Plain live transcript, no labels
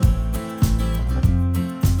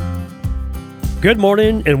Good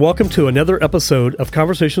morning and welcome to another episode of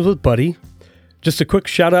Conversations with Buddy. Just a quick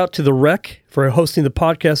shout out to The Rec for hosting the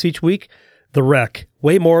podcast each week. The Rec,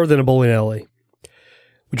 way more than a bowling alley.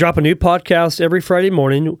 We drop a new podcast every Friday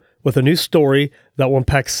morning with a new story that will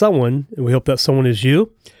impact someone, and we hope that someone is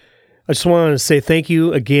you. I just wanted to say thank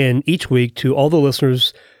you again each week to all the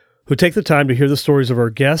listeners who take the time to hear the stories of our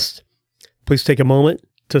guests. Please take a moment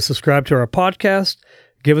to subscribe to our podcast,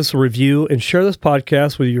 give us a review, and share this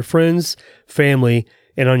podcast with your friends, family,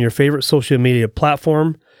 and on your favorite social media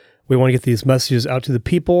platform. We want to get these messages out to the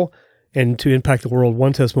people and to impact the world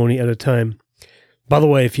one testimony at a time. By the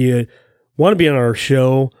way, if you want to be on our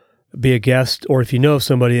show, be a guest, or if you know of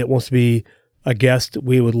somebody that wants to be a guest,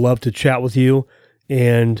 we would love to chat with you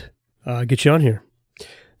and get you on here.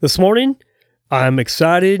 This morning, I'm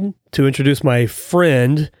excited to introduce my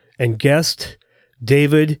friend and guest,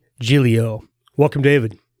 David Giglio. Welcome,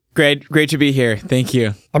 David. Great to be here. Thank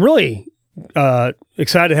you. I'm really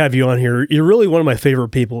excited to have you on here. You're really one of my favorite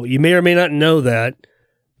people. You may or may not know that,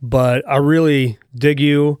 but I really dig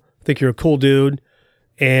you. I think you're a cool dude.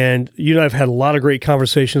 And you and I have had a lot of great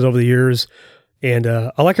conversations over the years. And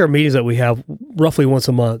I like our meetings that we have roughly once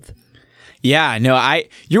a month. Yeah, no,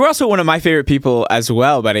 you're also one of my favorite people as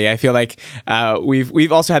well, buddy. I feel like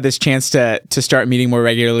we've also had this chance to start meeting more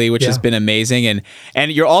regularly, which has been amazing.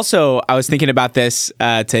 And you're also, I was thinking about this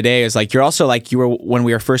today, is like you're also like you were when I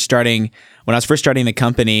was first starting the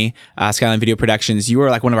company, Skyline Video Productions. You were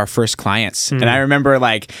like one of our first clients, and I remember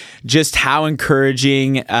like just how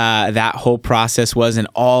encouraging that whole process was, and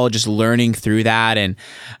all just learning through that, and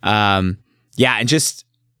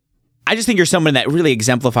I just think you're someone that really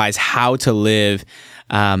exemplifies how to live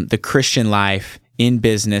the Christian life in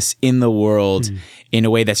business, in the world, in a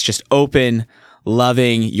way that's just open,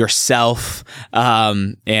 loving yourself,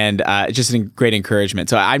 and just a great encouragement.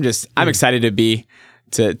 So I'm excited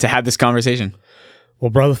to have this conversation.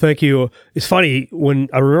 Well, brother, thank you. It's funny,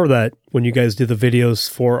 I remember that when you guys did the videos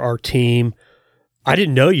for our team, I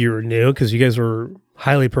didn't know you were new because you guys were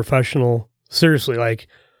highly professional. Seriously, like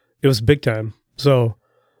it was big time. So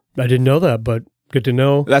I didn't know that, but good to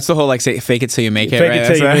know. That's the whole like say fake it till you make it. Fake it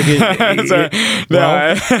till you make it.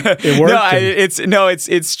 It worked.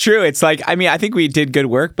 It's true. It's like, I mean, I think we did good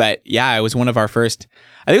work, but yeah, it was one of our first.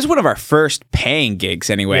 I think it was one of our first paying gigs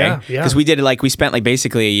anyway. Yeah. Because we spent like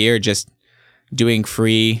basically a year just doing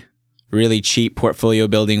free, really cheap portfolio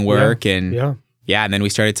building work, and then we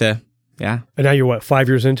started to. Yeah. And now you're what, 5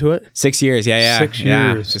 years into it? 6 years. Yeah. 6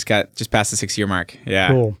 years. Just past the 6-year mark. Yeah.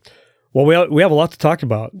 Cool. Well, we have a lot to talk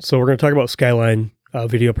about. So we're going to talk about Skyline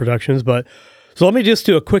Video Productions. So let me just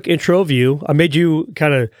do a quick intro of you. I made you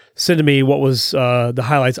kind of send to me what was the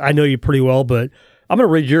highlights. I know you pretty well, but I'm going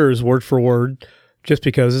to read yours word for word just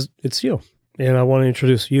because it's you. And I want to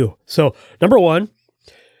introduce you. So number one,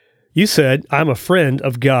 you said, I'm a friend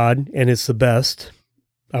of God and it's the best.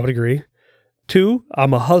 I would agree. 2,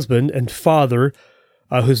 I'm a husband and father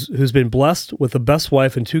who's been blessed with the best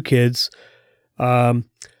wife and 2 kids.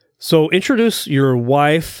 So introduce your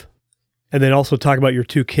wife and then also talk about your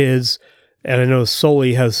 2 kids. And I know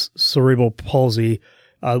Soli has cerebral palsy.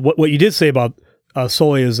 What you did say about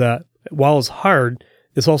Soli is that while it's hard,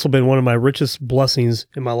 it's also been one of my richest blessings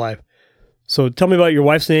in my life. So tell me about your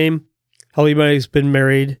wife's name, how long you guys been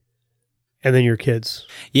married, and then your kids.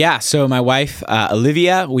 Yeah, so my wife,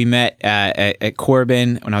 Olivia, we met at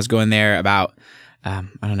Corbin when I was going there about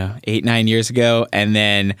 8-9 years ago. And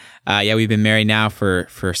then, we've been married now for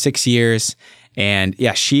 6 years. And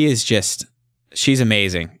yeah, she's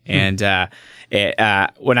amazing. And,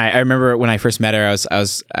 when I remember when I first met her, I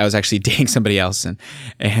was actually dating somebody else, and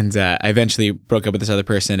I eventually broke up with this other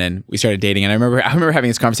person, and we started dating. And I remember having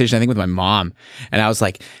this conversation, I think with my mom, and I was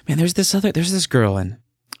like, man, there's this girl, and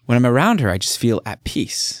when I'm around her, I just feel at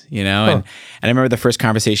peace, you know? And I remember the first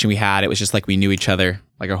conversation we had, it was just like we knew each other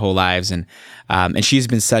like our whole lives. And she's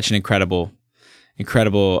been such an incredible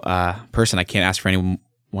person. I can't ask for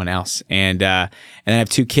anyone else. And then I have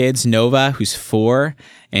 2 kids, Nova, who's 4,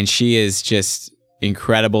 and she is just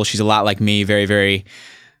incredible. She's a lot like me, very, very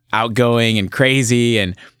outgoing and crazy.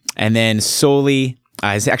 And then Soli,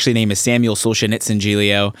 his actually name is Samuel Solzhenitsyn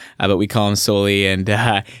Giglio, but we call him Soli. And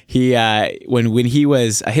he, when he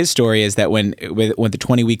was, his story is that when the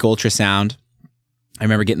 20-week ultrasound, I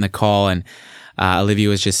remember getting the call, and Olivia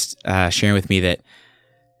was just sharing with me that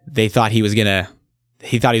they thought that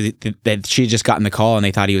she had just gotten the call, and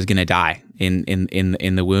they thought he was going to die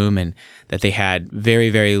in the womb, and that they had very,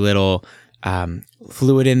 very little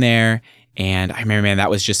fluid in there. And I remember, man, that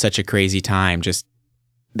was just such a crazy time, just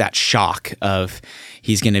that shock of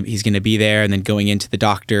he's gonna be there, and then going into the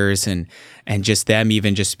doctors and just them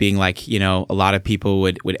even just being like, you know, a lot of people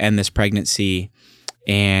would end this pregnancy,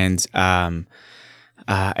 and you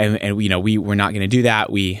know, we were not gonna do that.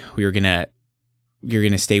 You're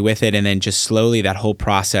gonna stay with it, and then just slowly that whole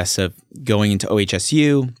process of going into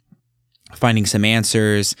OHSU, finding some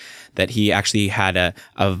answers that he actually had a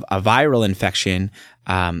viral infection.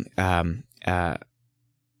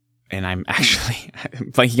 And I'm actually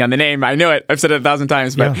blanking on the name. I know it. I've said it 1,000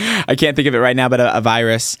 times, but I can't think of it right now. But a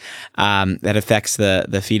virus that affects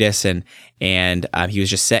the fetus, and he was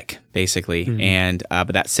just sick, basically. Mm-hmm. And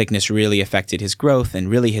but that sickness really affected his growth and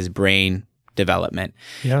really his brain development.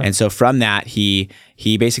 Yeah. And so from that, he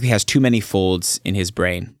basically has too many folds in his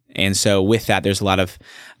brain. And so with that, there's a lot of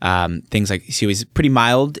things like, so he's a pretty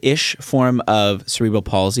mild-ish form of cerebral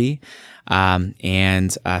palsy.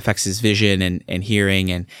 And affects his vision and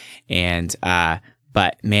hearing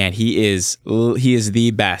but man, he is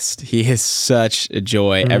the best. He is such a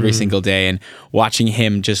joy every single day, and watching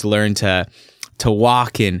him just learn to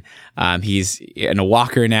walk, and he's in a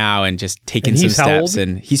walker now and just taking some steps.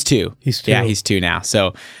 And he's 2. Yeah, he's 2 now.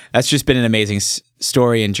 So that's just been an amazing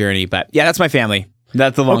story and journey. But yeah, that's my family.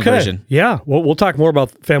 That's the long version. Yeah, well, we'll talk more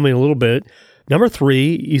about family in a little bit. Number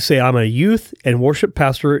 3, you say, I'm a youth and worship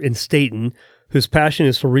pastor in Staten whose passion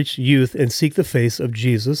is to reach youth and seek the face of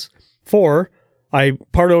Jesus. 4, I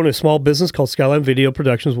part own a small business called Skyline Video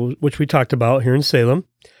Productions, which we talked about here in Salem.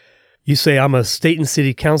 You say, I'm a Staten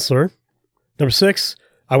City counselor. Number 6,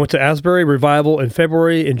 I went to Asbury Revival in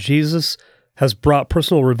February, and Jesus has brought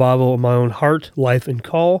personal revival in my own heart, life, and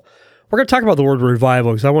call. We're going to talk about the word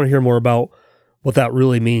revival because I want to hear more about what that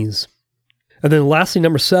really means. And then lastly,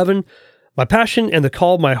 number 7, my passion and the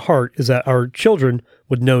call of my heart is that our children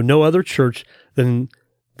would know no other church than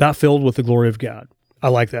that filled with the glory of God. I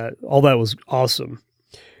like that. All that was awesome.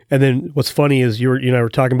 And then what's funny is you and I were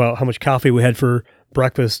talking about how much coffee we had for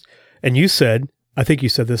breakfast, and you said, I think you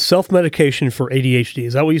said this, self-medication for ADHD.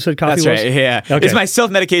 Is that what you said coffee was? That's right, yeah. Okay. It's my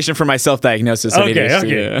self-medication for my self-diagnosis of ADHD.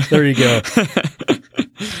 Okay, yeah. There you go.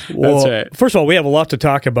 Well, that's right. First of all, we have a lot to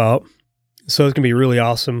talk about, so it's going to be really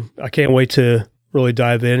awesome. I can't wait to really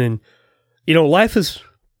dive in. And you know, life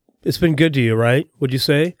it's been good to you, right? Would you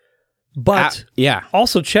say? But yeah,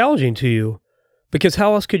 also challenging to you, because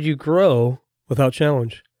how else could you grow without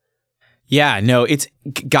challenge? Yeah, no,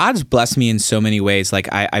 God's blessed me in so many ways. Like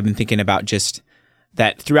I've been thinking about just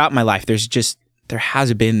that throughout my life, there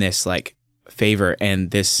has been this like favor,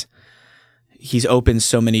 and He's opened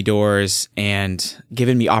so many doors and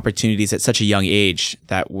given me opportunities at such a young age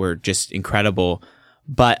that were just incredible.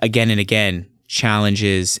 But again and again,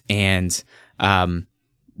 challenges and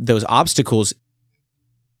those obstacles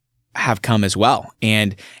have come as well.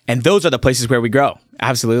 And those are the places where we grow.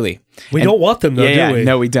 Absolutely. We don't want them though, do we?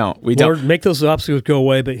 No, we don't. Lord, make those obstacles go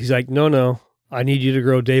away. But he's like, no, I need you to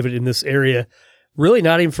grow, David, in this area. Really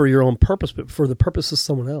not even for your own purpose, but for the purpose of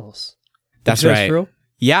someone else. That's right. True?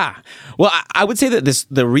 Yeah. Well, I would say that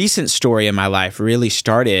the recent story in my life really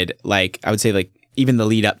started, like, I would say like even the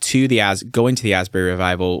lead up to going to the Asbury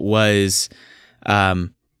Revival was, it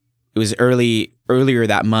was earlier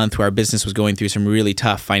that month where our business was going through some really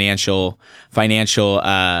tough financial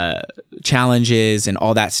challenges and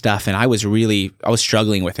all that stuff, and I was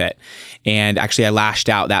struggling with it. And actually, I lashed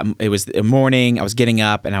out. That it was a morning. I was getting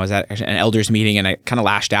up, and I was at an elders meeting, and I kind of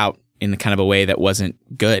lashed out in kind of a way that wasn't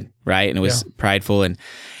good, right? And it was prideful,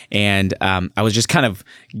 and I was just kind of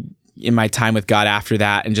in my time with God after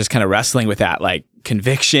that, and just kind of wrestling with that like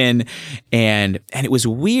conviction, and it was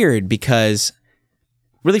weird because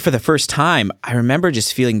really for the first time, I remember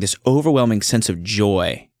just feeling this overwhelming sense of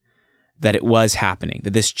joy that it was happening,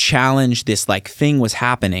 that this challenge, this like thing was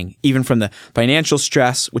happening, even from the financial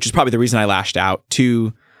stress, which is probably the reason I lashed out,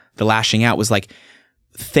 to the lashing out, was like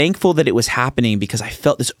thankful that it was happening because I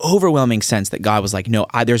felt this overwhelming sense that God was like, no,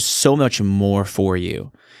 there's so much more for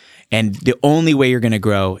you. And the only way you're going to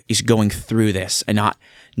grow is going through this and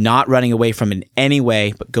not running away from it in any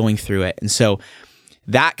way, but going through it. And so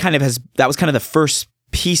that was kind of the first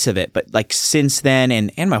piece of it. But like since then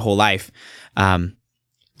and my whole life,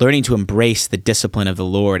 learning to embrace the discipline of the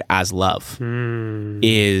Lord as love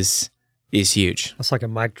is huge. That's like a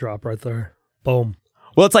mic drop right there. Boom.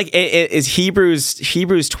 Well, it's like it is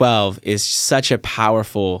Hebrews 12 is such a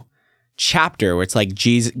powerful chapter where it's like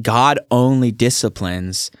God only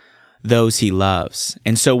disciplines those he loves.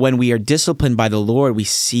 And so when we are disciplined by the Lord, we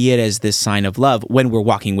see it as this sign of love when we're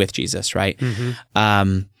walking with Jesus, right?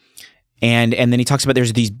 Mm-hmm. And then he talks about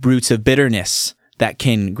there's these roots of bitterness that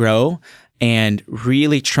can grow, and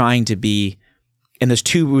really trying to be and those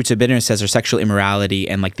two roots of bitterness are sexual immorality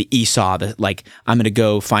and like the Esau, like I'm going to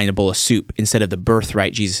go find a bowl of soup instead of the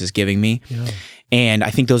birthright Jesus is giving me. Yeah. And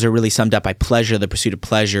I think those are really summed up by pleasure, the pursuit of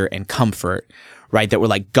pleasure and comfort, right? That we're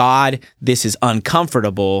like, God, this is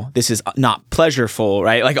uncomfortable. This is not pleasureful,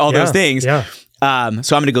 right? Like all those things. Yeah. So I'm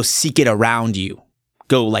going to go seek it around you,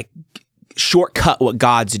 go like shortcut what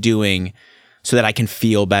God's doing so that I can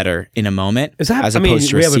feel better in a moment as opposed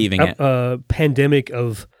to receiving it. A pandemic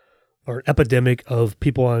or an epidemic of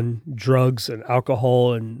people on drugs and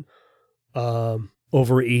alcohol and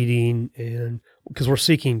overeating, and because we're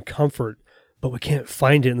seeking comfort, but we can't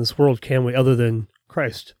find it in this world, can we, other than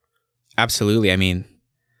Christ? Absolutely. I mean,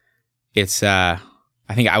 it's I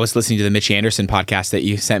think I was listening to the Mitch Anderson podcast that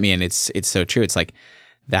you sent me, and it's so true. It's like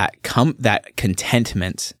that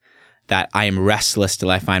contentment that I am restless till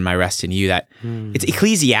I find my rest in you. That it's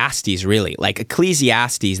Ecclesiastes, really. Like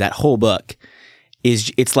Ecclesiastes, that whole book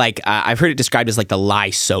it's like I've heard it described as like the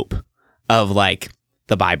lye soap of like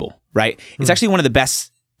the Bible, right? It's actually one of the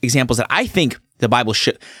best examples that I think the Bible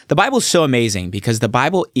should. The Bible is so amazing because the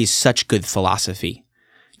Bible is such good philosophy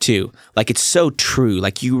too. Like it's so true.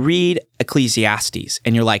 Like you read Ecclesiastes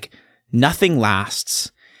and you're like, nothing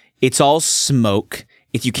lasts. It's all smoke.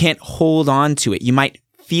 If you can't hold on to it, you might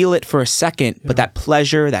feel it for a second, but that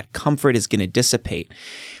pleasure, that comfort is going to dissipate.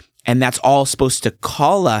 And that's all supposed to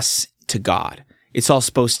call us to God. It's all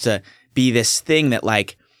supposed to be this thing that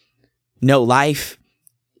like, no, life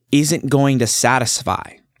isn't going to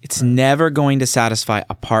satisfy. It's never going to satisfy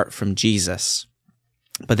apart from Jesus.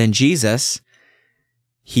 But then Jesus,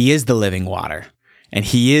 he is the living water and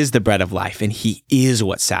he is the bread of life and he is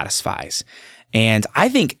what satisfies. And I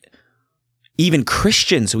think even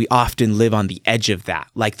Christians, we often live on the edge of that,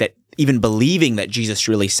 like that, even believing that Jesus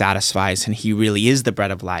really satisfies and he really is the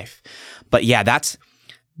bread of life. But yeah,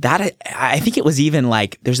 I think it was even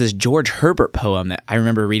like, there's this George Herbert poem that I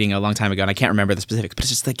remember reading a long time ago, and I can't remember the specifics, but it's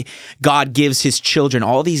just like God gives his children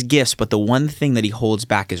all these gifts, but the one thing that he holds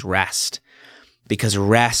back is rest, because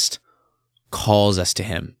rest calls us to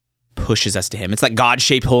him, pushes us to him. It's like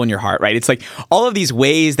God-shaped hole in your heart, right? It's like all of these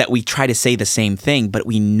ways that we try to say the same thing, but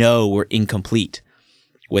we know we're incomplete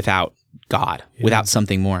without God, without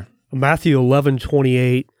something more. Matthew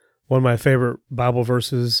 11:28, one of my favorite Bible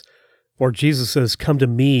verses, where Jesus says, "Come to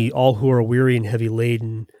me, all who are weary and heavy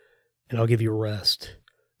laden, and I'll give you rest."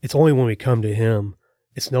 It's only when we come to him.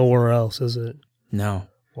 It's nowhere else, is it? No.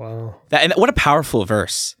 Wow. And what a powerful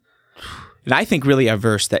verse. And I think really a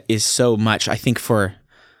verse that is so much, I think for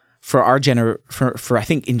our for I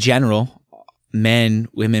think in general, men,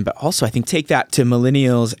 women, but also I think take that to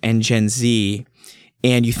millennials and Gen Z,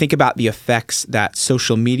 and you think about the effects that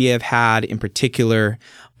social media have had in particular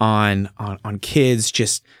on kids,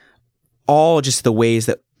 just the ways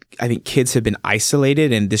that I think kids have been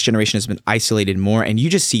isolated, and this generation has been isolated more. And you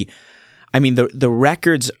just see, I mean, the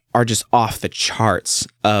records are just off the charts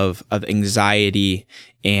of anxiety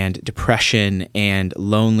and depression and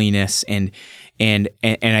loneliness and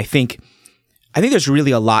I think there's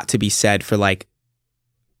really a lot to be said for like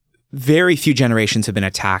very few generations have been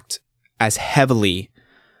attacked as heavily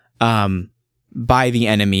by the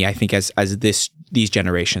enemy, I think, as these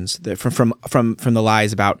generations, from the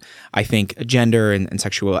lies about, I think, gender and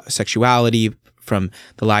sexuality, from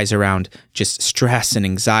the lies around just stress and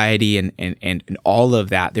anxiety and all of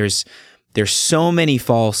that. There's so many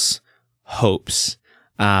false hopes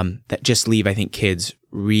that just leave, I think, kids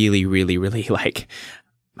really, really, really like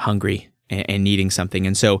hungry and needing something.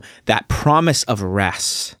 And so that promise of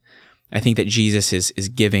rest, I think that Jesus is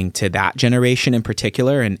giving to that generation in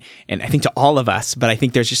particular, and I think to all of us, but I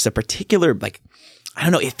think there's just a particular, like, I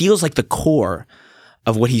don't know, it feels like the core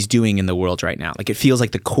of what he's doing in the world right now. Like it feels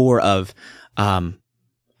like the core of,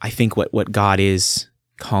 I think what God is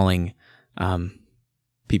calling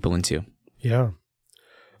people into. Yeah.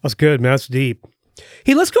 That's good, man. That's deep.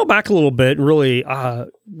 Hey, let's go back a little bit and really,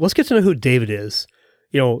 let's get to know who David is,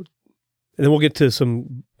 and then we'll get to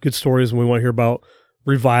some good stories when we want to hear about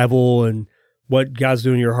revival and what God's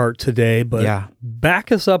doing in your heart today. But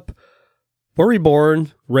back us up. Where were you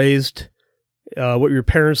born, raised, what were your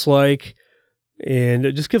parents like, and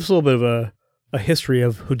just give us a little bit of a history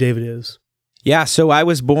of who David is. Yeah, so I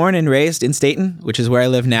was born and raised in Staten, which is where I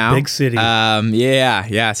live now. Big city.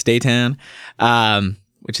 Staten,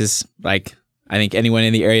 which is like, I think anyone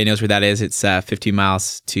in the area knows where that is. It's 15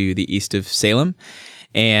 miles to the east of Salem,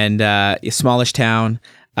 and a smallish town.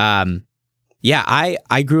 I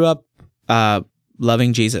grew up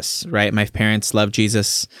loving Jesus, right? My parents loved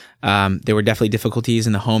Jesus. There were definitely difficulties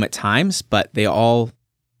in the home at times, but they all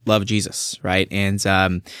love Jesus, right?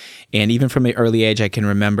 And even from an early age, I can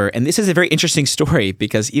remember, and this is a very interesting story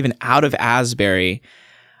because even out of Asbury,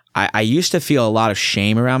 I used to feel a lot of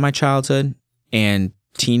shame around my childhood and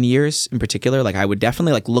teen years in particular. Like I would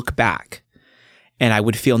definitely like look back and I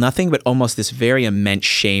would feel nothing but almost this very immense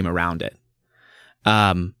shame around it.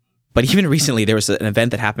 But even recently, there was an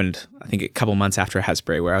event that happened, I think a couple months after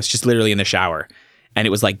Asbury, where I was just literally in the shower and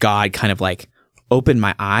it was like God kind of like opened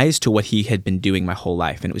my eyes to what he had been doing my whole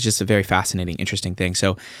life. And it was just a very fascinating, interesting thing.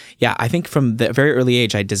 So yeah, I think from the very early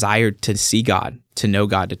age, I desired to see God, to know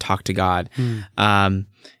God, to talk to God.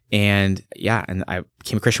 And I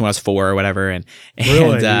became a Christian when I was 4 or whatever. And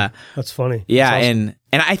really? That's funny. Yeah. That's awesome.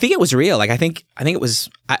 And I think it was real. Like, I think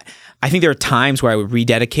there are times where I would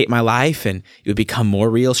rededicate my life and it would become more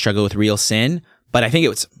real, struggle with real sin. But I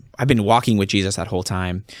think I've been walking with Jesus that whole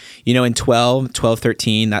time. You know, in 12,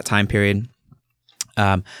 13, that time period,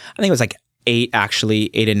 I think it was like 8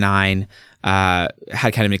 and 9, had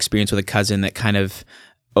kind of an experience with a cousin that kind of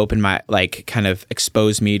opened kind of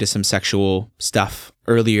exposed me to some sexual stuff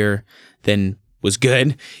earlier than was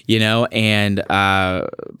good, you know, and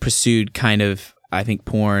pursued kind of, I think,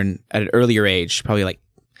 porn at an earlier age, probably like,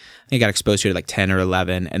 I think I got exposed to it at like 10 or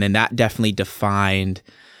 11. And then that definitely defined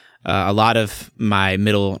a lot of my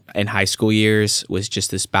middle and high school years was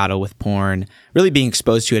just this battle with porn, really being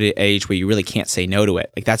exposed to it at an age where you really can't say no to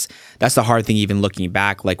it. Like that's the hard thing, even looking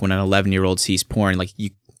back, like when an 11-year-old sees porn, like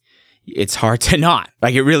it's hard to not.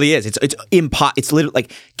 Like it really is. It's literally,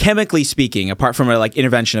 like, chemically speaking, apart from a like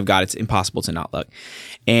intervention of God, it's impossible to not look.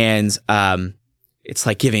 And it's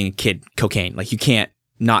like giving a kid cocaine. Like you can't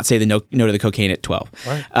not say the no to the cocaine at 12.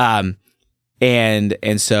 Right.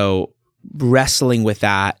 And so wrestling with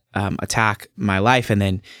that attack my life,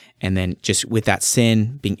 and then just with that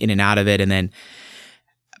sin, being in and out of it,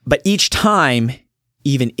 but each time,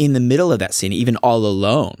 even in the middle of that sin, even all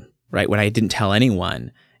alone, right, when I didn't tell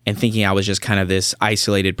anyone and thinking I was just kind of this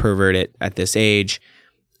isolated pervert at this age,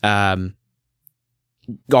 always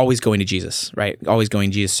going to Jesus, right, always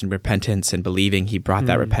going to Jesus in repentance and believing he brought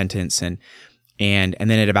that repentance, and then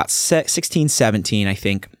at about 16, 17, I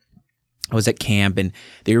think, I was at camp and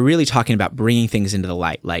they were really talking about bringing things into the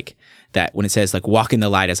light, like that when it says like walk in the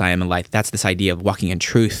light as I am in light, that's this idea of walking in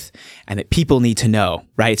truth and that people need to know,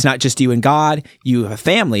 right? It's not just you and God, you have a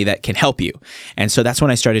family that can help you. And so that's when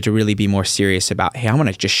I started to really be more serious about, hey, I want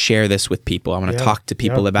to just share this with people. I want to talk to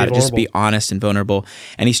people about it, just be honest and vulnerable.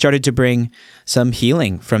 And he started to bring some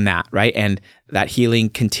healing from that, right? And that healing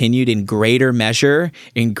continued in greater measure,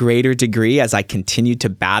 in greater degree as I continued to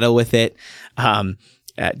battle with it.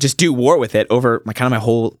 Just do war with it over my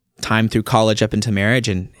whole time through college up into marriage,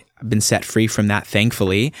 and I've been set free from that,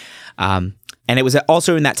 thankfully. And it was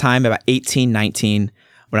also in that time, about 18, 19,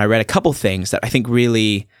 when I read a couple things that I think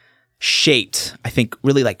really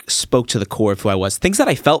really like spoke to the core of who I was. Things that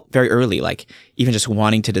I felt very early, like even just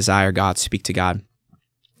wanting to desire God, speak to God.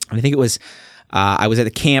 And I think it was, I was at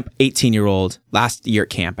a camp, 18-year-old, last year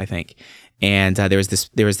at camp, I think. And there was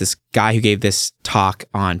this guy who gave this talk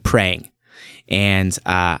on praying. And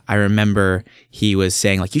I remember he was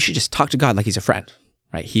saying, like, you should just talk to God like he's a friend,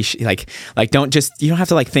 right? He should, like you don't have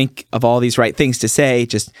to like think of all these right things to say,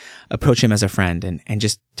 just approach him as a friend and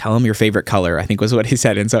just tell him your favorite color, I think was what he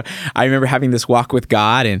said. And so I remember having this walk with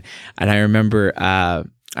God, and I remember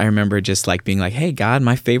just like being like, hey, God,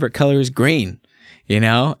 my favorite color is green, you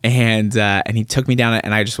know? And he took me down,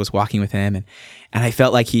 and I just was walking with him, and I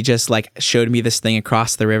felt like he just like showed me this thing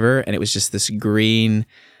across the river, and it was just this green,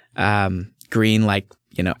 like,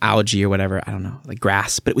 you know, algae or whatever, I don't know, like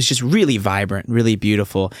grass, but it was just really vibrant, really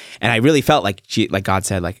beautiful. And I really felt like God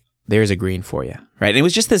said, like, there's a green for you, right? And it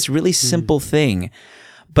was just this really simple thing,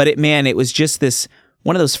 but it was just this,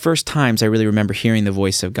 one of those first times I really remember hearing the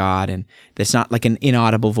voice of God, and that's not like an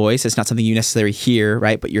inaudible voice. It's not something you necessarily hear,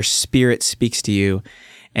 right? But your spirit speaks to you,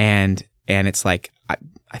 and it's like,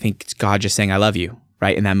 I think it's God just saying, I love you.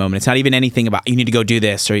 Right in that moment, it's not even anything about you need to go do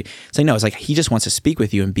this, or it's like, no, it's like he just wants to speak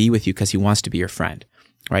with you and be with you because he wants to be your friend,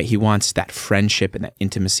 right? He wants that friendship and that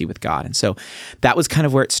intimacy with God. And so that was kind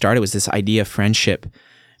of where it started, was this idea of friendship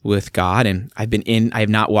with God. And I have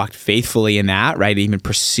not walked faithfully in that, right? Even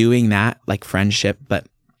pursuing that like friendship, but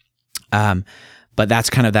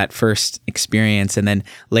that's kind of that first experience. And then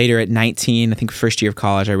later at 19, I think first year of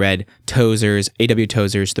college, I read A.W.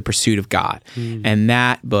 Tozer's The Pursuit of God. And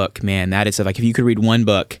that book, man, that is like, if you could read one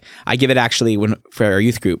book, I give it actually for our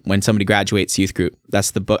youth group, when somebody graduates youth group,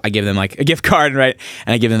 that's the book, I give them like a gift card, right?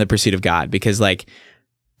 And I give them The Pursuit of God, because like,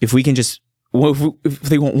 if we can just, if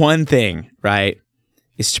they want one thing, right,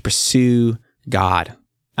 is to pursue God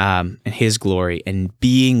and his glory and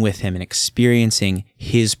being with him and experiencing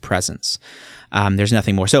his presence. There's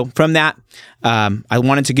nothing more. So from that, I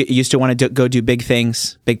used to want to go do big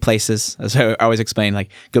things, big places. As I always explain,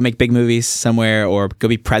 like go make big movies somewhere or go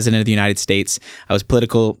be president of the United States. I was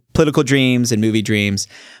political dreams and movie dreams.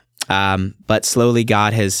 But slowly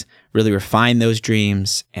God has really refined those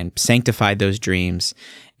dreams and sanctified those dreams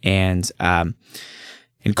and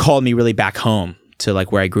called me really back home to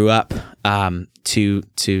like where I grew up, to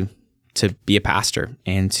be a pastor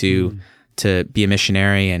and to be a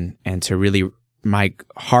missionary and to really, my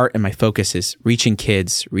heart and my focus is reaching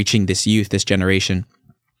kids, reaching this youth, this generation,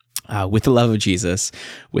 with the love of Jesus,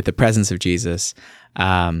 with the presence of Jesus,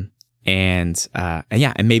 and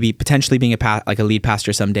maybe potentially being like a lead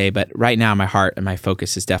pastor someday. But right now, my heart and my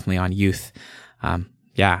focus is definitely on youth. And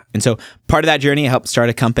so part of that journey, I helped start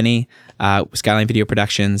a company, Skyline Video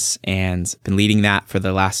Productions, and been leading that for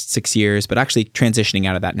the last 6 years, but actually transitioning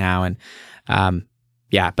out of that now. And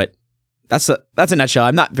but that's a nutshell.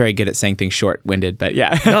 I'm not very good at saying things short-winded, but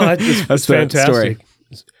yeah. No, that's fantastic. Story.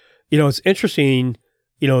 It's interesting,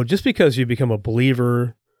 just because you become a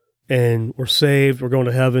believer and we're saved, we're going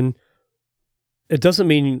to heaven, it doesn't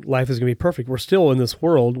mean life is going to be perfect. We're still in this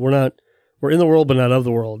world. We're in the world, but not of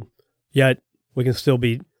the world. Yet we can still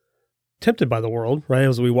be tempted by the world, right?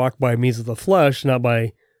 As we walk by means of the flesh, not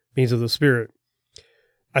by means of the Spirit.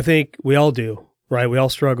 I think we all do, right? We all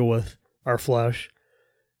struggle with our flesh,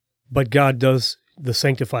 but God does the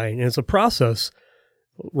sanctifying, and it's a process,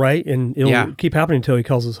 right? And it'll keep happening until He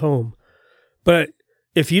calls us home. But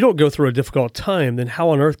if you don't go through a difficult time, then how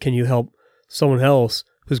on earth can you help someone else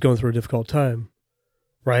who's going through a difficult time,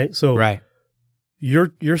 right? So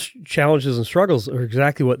your challenges and struggles are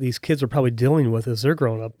exactly what these kids are probably dealing with as they're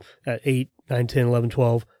growing up at 8, 9, 10, 11,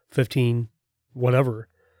 12, 15, whatever.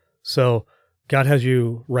 So God has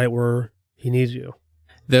you right where He needs you.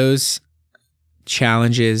 Those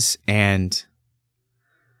challenges and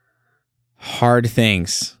hard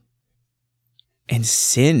things and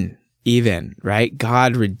sin even, right?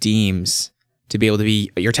 God redeems to be able to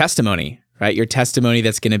be your testimony, right? Your testimony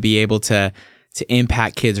that's going to be able to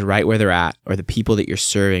impact kids right where they're at, or the people that you're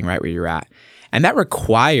serving right where you're at. And that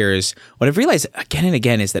requires, what I've realized again and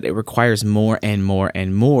again is that it requires more and more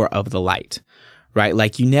and more of the light, right?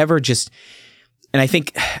 Like you never just, and I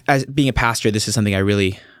think as being a pastor, this is something I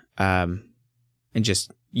really, and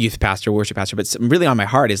just youth pastor, worship pastor, but really on my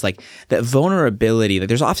heart is like that vulnerability. Like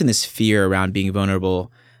there's often this fear around being vulnerable,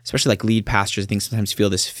 especially like lead pastors. I think sometimes feel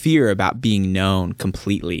this fear about being known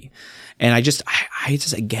completely. And I just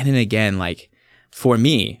again and again, like for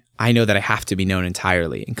me, I know that I have to be known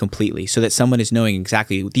entirely and completely so that someone is knowing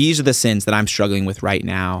exactly these are the sins that I'm struggling with right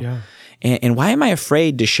now. Yeah. And why am I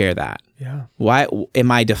afraid to share that? Yeah. Why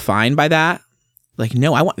am I defined by that? Like,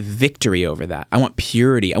 no, I want victory over that. I want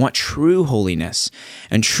purity. I want true holiness.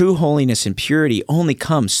 And true holiness and purity only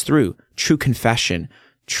comes through true confession,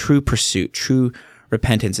 true pursuit, true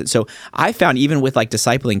repentance. And so I found even with like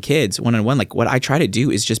discipling kids one-on-one, like what I try to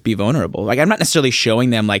do is just be vulnerable. Like I'm not necessarily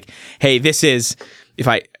showing them like, hey, this is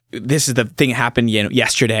the thing that happened,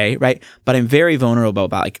 yesterday, right? But I'm very vulnerable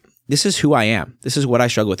about like, this is who I am. This is what I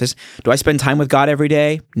struggle with. Do I spend time with God every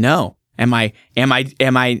day? No. Am I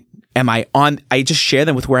on, I just share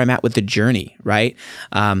them with where I'm at with the journey, right?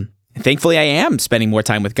 Thankfully I am spending more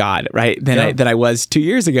time with God, right? Than I was 2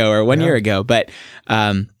 years ago or 1 year ago. But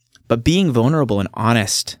being vulnerable and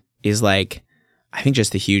honest is like, I think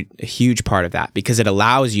just a huge part of that, because it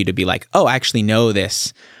allows you to be like, oh, I actually know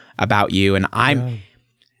this about you. And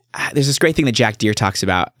there's this great thing that Jack Deere talks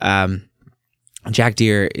about. Jack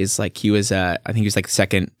Deere is like, I think he was like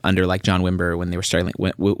second under like John Wimber when they were starting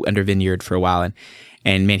under Vineyard for a while.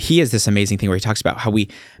 And man, he has this amazing thing where he talks about how we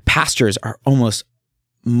pastors are almost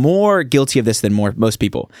more guilty of this than most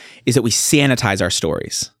people, is that we sanitize our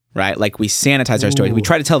stories, right? Like we sanitize our stories. We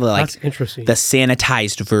try to tell the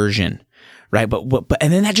sanitized version, right? But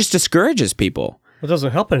and then that just discourages people. It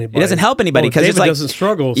doesn't help anybody. It doesn't help anybody because it's like doesn't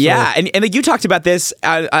struggle. So. Yeah, and like you talked about this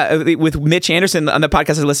with Mitch Anderson on the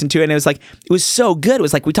podcast I listened to, and it was so good. It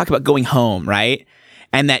was like we talked about going home, right?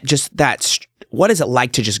 And that's what is it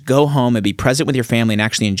like to just go home and be present with your family and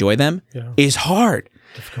actually enjoy them is hard.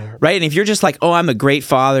 Difficult. Right? And if you're just like, oh, I'm a great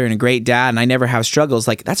father and a great dad and I never have struggles,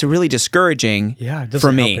 like that's really discouraging it doesn't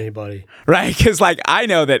for me. Help anybody. Right? Because like I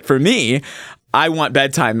know that for me, I want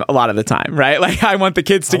bedtime a lot of the time, right? Like I want the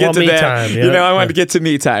kids to get to bed. Time, yeah. I want to get to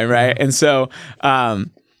me time, right? And so,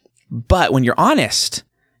 but when you're honest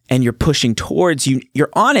and you're pushing towards,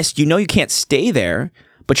 you're honest, you can't stay there,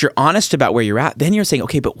 but you're honest about where you're at, then you're saying,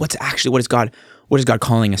 okay, but what is God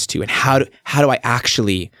calling us to? And how do I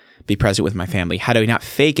actually be present with my family? How do we not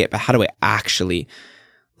fake it, but how do I actually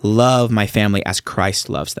love my family as Christ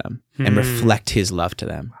loves them and reflect His love to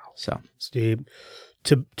them? So Steve,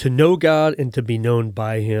 to know God and to be known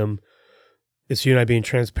by Him, it's you and I being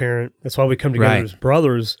transparent. That's why we come together as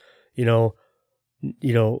brothers. The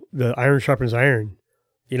iron sharpens iron.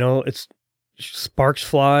 It's sparks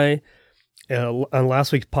fly. On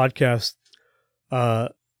last week's podcast,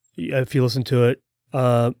 if you listen to it,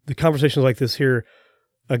 the conversations like this here,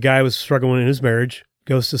 a guy was struggling in his marriage,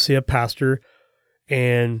 goes to see a pastor,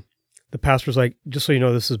 and the pastor's like, just so you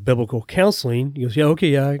know, this is biblical counseling. He goes, yeah, okay,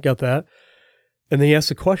 yeah, I got that. And then he asks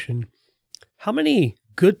the question, how many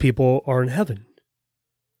good people are in heaven?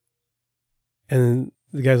 And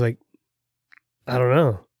the guy's like, I don't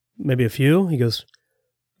know, maybe a few. He goes,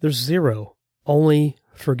 there's 0, only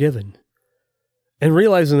forgiven. And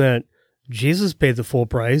realizing that Jesus paid the full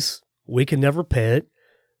price, we can never pay it.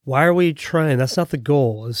 Why are we trying? That's not the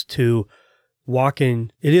goal, is to walk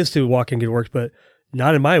in good works, but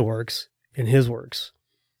not in my works, in His works,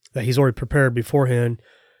 that He's already prepared beforehand,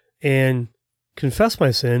 and confess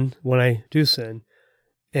my sin when I do sin.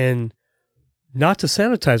 And not to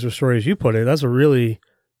sanitize our story, as you put it. That's a really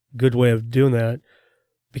good way of doing that,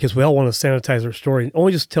 because we all want to sanitize our story and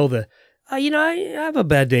only just tell I have a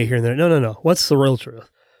bad day here and there. No. What's the real truth?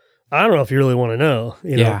 I don't know if you really want to know.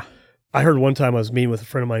 Yeah. I heard one time I was meeting with a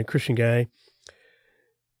friend of mine, a Christian guy,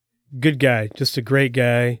 good guy, just a great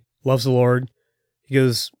guy, loves the Lord. He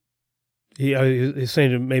goes, he's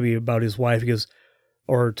saying to maybe about his wife, he goes,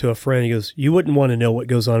 or to a friend, he goes, you wouldn't want to know what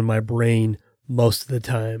goes on in my brain most of the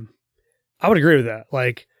time. I would agree with that.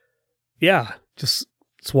 Like, yeah, just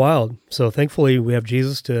it's wild. So thankfully we have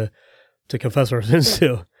Jesus to confess our sins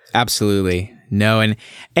to. Absolutely. No, and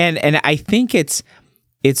I think it's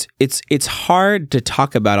hard to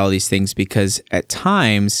talk about all these things because at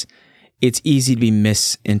times it's easy to be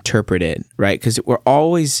misinterpreted, right? Because we're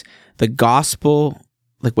always the gospel,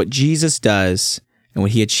 like what Jesus does and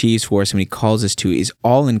what He achieves for us and what He calls us to is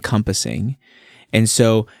all encompassing. And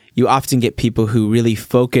so you often get people who really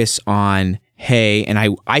focus on, hey, and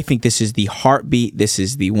I think this is the heartbeat, this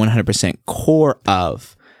is the 100% core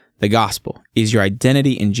of the gospel, is your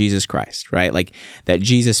identity in Jesus Christ, right? Like that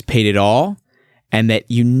Jesus paid it all and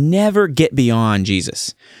that you never get beyond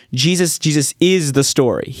Jesus. Jesus is the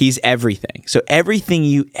story. He's everything. So everything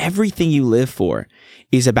you live for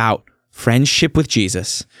is about friendship with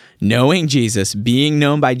Jesus, knowing Jesus, being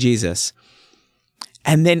known by Jesus.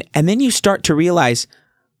 And then you start to realize,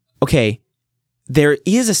 okay, there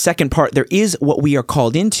is a second part. There is what we are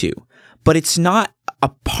called into, but it's not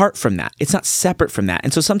apart from that. It's not separate from that.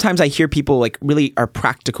 And so sometimes I hear people like really are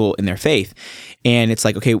practical in their faith. And it's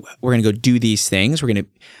like, okay, we're going to go do these things.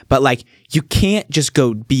 But like, you can't just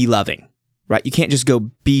go be loving, right? You can't just go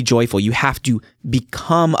be joyful. You have to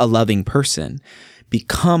become a loving person,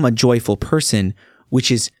 become a joyful person,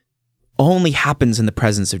 which only happens in the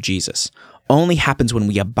presence of Jesus, only happens when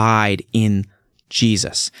we abide in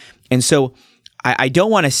Jesus. And so I don't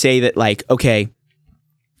want to say that like, okay,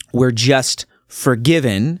 we're just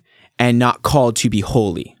forgiven and not called to be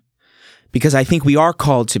holy, because I think we are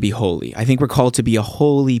called to be holy. I think we're called to be a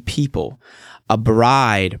holy people, a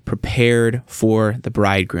bride prepared for the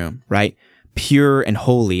bridegroom, right? Pure and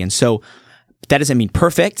holy. And so that doesn't mean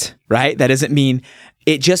perfect, right? That doesn't mean,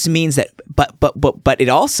 it just means that, but it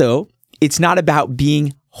also, it's not about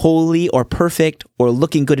being holy or perfect or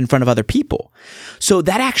looking good in front of other people. So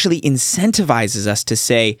that actually incentivizes us to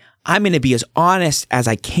say, I'm going to be as honest as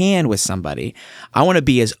I can with somebody. I want to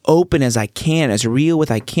be as open as I can, as real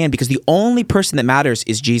as I can, because the only person that matters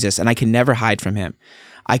is Jesus, and I can never hide from Him.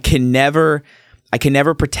 I can never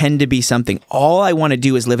pretend to be something. All I want to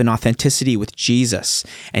do is live in authenticity with Jesus,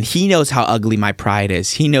 and He knows how ugly my pride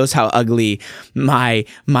is. He knows how ugly my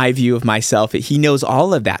view of myself is. He knows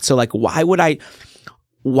all of that. So like,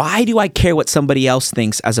 why do I care what somebody else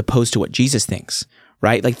thinks as opposed to what Jesus thinks,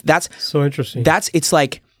 right? Like that's so interesting. It's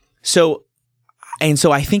like, so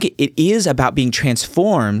I think it is about being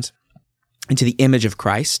transformed into the image of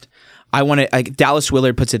Christ. I want to, like Dallas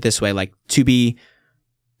Willard puts it this way, like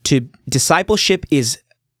discipleship is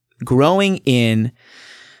growing in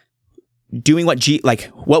doing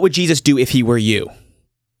what would Jesus do if He were you?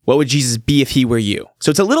 What would Jesus be if He were you?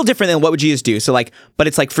 So it's a little different than what would Jesus do. So like, but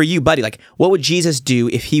it's like for you, buddy, like what would Jesus do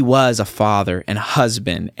if He was a father and a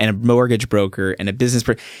husband and a mortgage broker and a business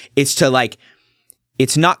person? It's to like,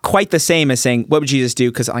 it's not quite the same as saying, what would Jesus do?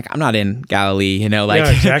 Because like, I'm not in Galilee, like. Yeah,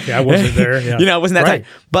 exactly. I wasn't there. Yeah. It wasn't that time.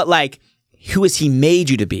 But like, who has He made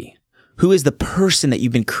you to be? Who is the person that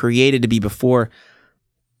you've been created to be before?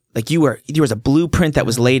 Like there was a blueprint that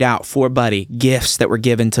was laid out for Buddy, gifts that were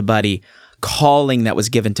given to Buddy, calling that was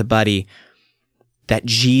given to Buddy, that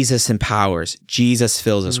Jesus empowers, Jesus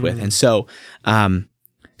fills us with. And so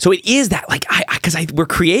So it is that, like, because we're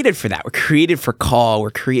created for that. We're created for call. We're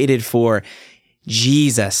created for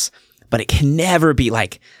Jesus, but it can never be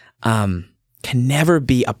like, can never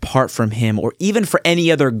be apart from him or even for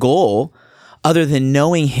any other goal other than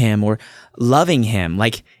knowing him or loving him.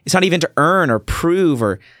 Like, it's not even to earn or prove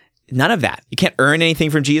or none of that. You can't earn anything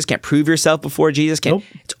from Jesus, can't prove yourself before Jesus. Nope.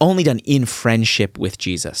 It's only done in friendship with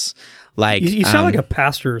Jesus. Like, you sound like a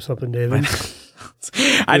pastor or something, David.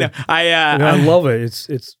 I know. I love it.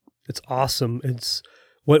 It's awesome. It's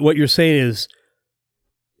what you're saying is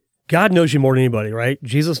God knows you more than anybody, right?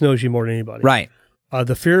 Jesus knows you more than anybody. Right.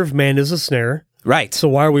 The fear of man is a snare. Right. So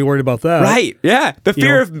why are we worried about that? Right. Yeah. The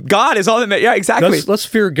fear of God is all that. Yeah, exactly. Let's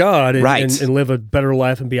fear God and, Right. and live a better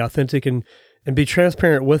life and be authentic and be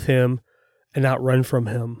transparent with him and not run from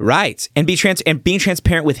him. Right. And being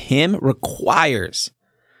transparent with him requires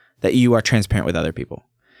that you are transparent with other people.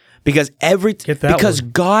 Because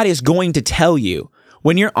God is going to tell you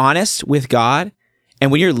when you're honest with God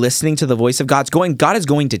and when you're listening to the voice of God is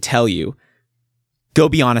going to tell you, go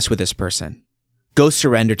be honest with this person. Go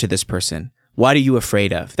surrender to this person. What are you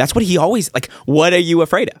afraid of? That's what he always, like, what are you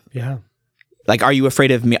afraid of? Yeah. Like, are you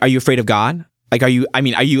afraid of me? Are you afraid of God? Like, are you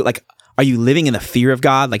living in the fear of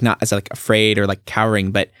God? Like, not as like afraid or like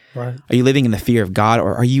cowering, but right. Are you living in the fear of God,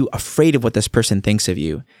 or are you afraid of what this person thinks of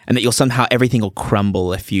you and that everything will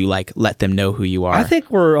crumble if you like let them know who you are? I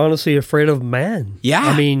think we're honestly afraid of man. Yeah.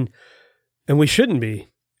 I mean, and we shouldn't be.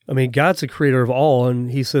 I mean, God's the creator of all,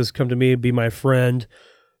 and he says, come to me, be my friend,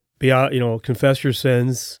 confess your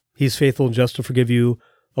sins. He's faithful and just to forgive you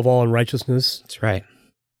of all unrighteousness. That's right.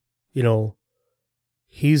 He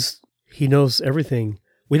knows everything.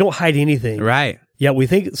 We don't hide anything. Right. Yeah, we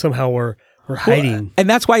think somehow we're hiding. Well, and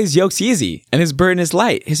that's why his yoke's easy and his burden is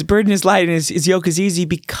light. His burden is light and his yoke is easy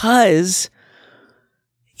because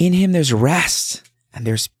in him there's rest and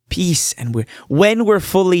there's peace. And when we're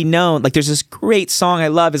fully known, like there's this great song I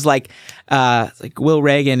love is like Will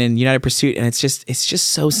Reagan and United Pursuit. And it's just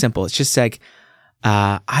so simple. It's just like,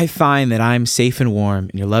 I find that I'm safe and warm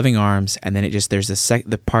in your loving arms. And then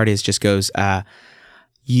the part goes,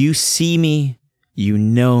 you see me, you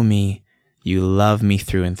know me, you love me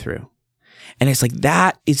through and through. And it's like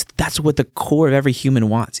that's what the core of every human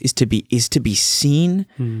wants is to be seen,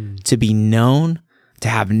 to be known,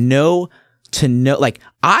 to know. Like,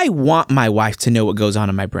 I want my wife to know what goes on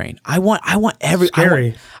in my brain. I want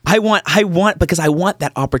Scary. I want because I want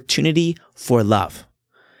that opportunity for love.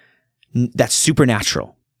 That's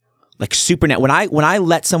supernatural. Like supernatural. When I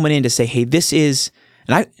let someone in to say, hey, this is,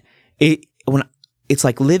 it's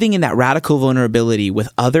like living in that radical vulnerability with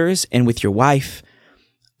others and with your wife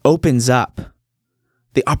opens up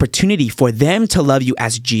the opportunity for them to love you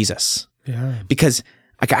as Jesus. Yeah. Because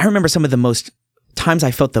like, I remember some of the most times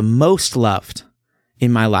I felt the most loved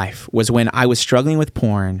in my life was when I was struggling with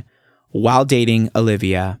porn while dating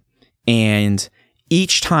Olivia. And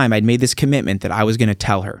each time I'd made this commitment that I was going to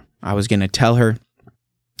tell her.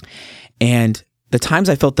 And the times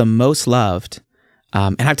I felt the most loved,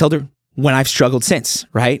 and I've told her when I've struggled since,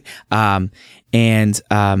 right? And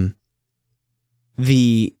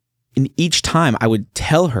each time I would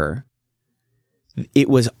tell her, it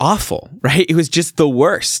was awful, right? It was just the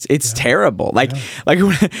worst. It's terrible. Like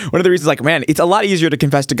one of the reasons, like, man, it's a lot easier to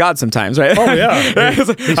confess to God sometimes, right? Oh yeah.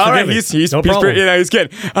 He's all right. He's no problem. He's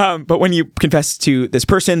good. But when you confess to this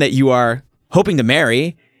person that you are hoping to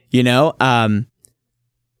marry, it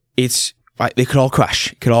could all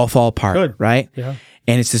crush. It could all fall apart, Good. right? Yeah.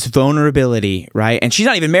 And it's this vulnerability, right? And she's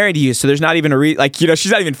not even married to you, so there's not even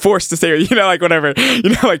she's not even forced to say, like whatever,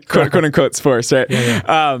 like quote unquote forced, right?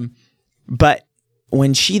 Yeah. But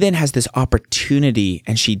when she then has this opportunity,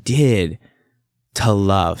 and she did, to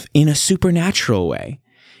love in a supernatural way,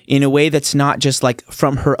 in a way that's not just like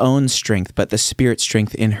from her own strength, but the Spirit's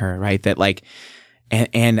strength in her, right? That like,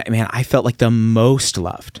 and man, I felt like the most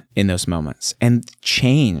loved in those moments and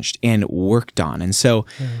changed and worked on. And so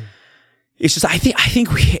it's just, I think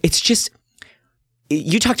it's just,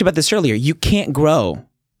 you talked about this earlier. You can't grow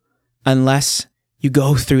unless you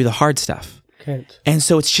go through the hard stuff. Can't. And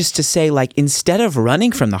so it's just to say, like, instead of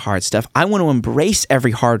running from the hard stuff, I want to embrace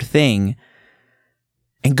every hard thing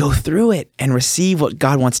and go through it and receive what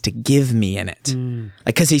God wants to give me in it.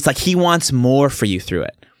 Like, because he wants more for you through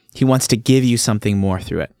it. He wants to give you something more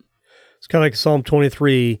through it. It's kind of like Psalm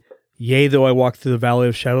 23, yea, though I walk through the valley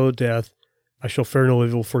of shadow of death, I shall fear no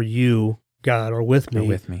evil, for you, God, are with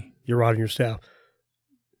me. Your rod and your staff.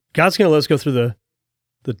 God's going to let us go through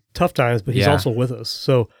the tough times, but he's also with us.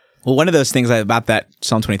 So, well, one of those things about that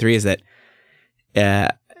Psalm 23 is that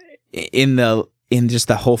in just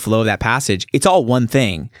the whole flow of that passage, it's all one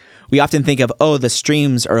thing. We often think of, the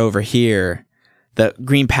streams are over here the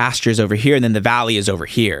green pastures over here and then the valley is over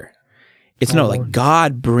here. It's no, like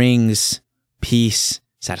God brings peace,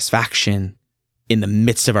 satisfaction in the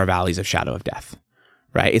midst of our valleys of shadow of death,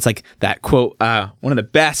 right? It's like that quote, one of the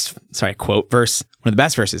best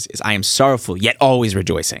verses is, I am sorrowful, yet always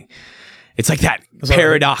rejoicing. It's like that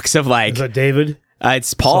paradox of like... Is that David?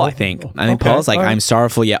 It's Paul, I think. I think Paul's like, I'm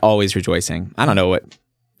sorrowful, yet always rejoicing. I don't know what...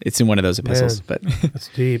 It's in one of those epistles, but... That's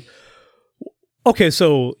deep. Okay,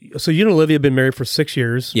 so you and Olivia have been married for 6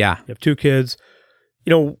 years. Yeah. You have 2 kids.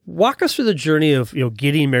 Walk us through the journey of,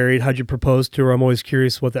 getting married. How'd you propose to her? I'm always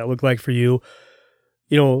curious what that looked like for you.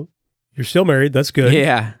 You're still married. That's good.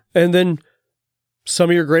 Yeah. And then some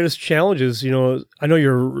of your greatest challenges, I know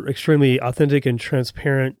you're extremely authentic and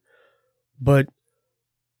transparent, but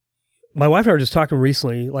my wife and I were just talking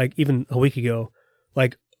recently, like even a week ago,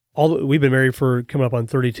 like we've been married for coming up on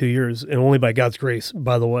 32 years and only by God's grace,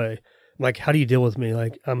 by the way. Like, how do you deal with me?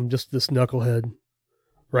 Like, I'm just this knucklehead,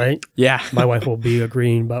 right? Yeah. My wife will be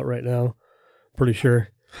agreeing about right now, pretty sure.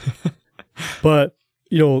 But,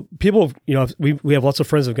 people, we have lots of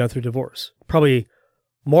friends that have gone through divorce. Probably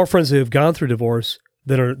more friends who have gone through divorce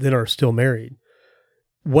than are still married.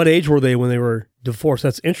 What age were they when they were divorced?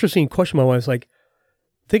 That's an interesting question. My wife's like,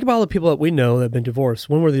 think about all the people that we know that have been divorced.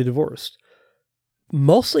 When were they divorced?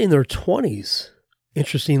 Mostly in their 20s,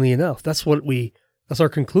 interestingly enough. That's our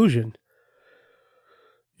conclusion.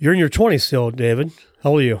 You're in your 20s still, David.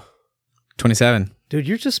 How old are you? 27. Dude,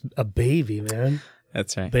 you're just a baby, man.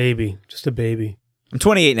 That's right. Baby. Just a baby. I'm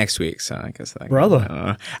 28 next week, so I guess that...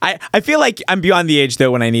 Brother. I feel like I'm beyond the age, though,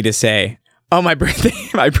 when I need to say, oh, my birthday.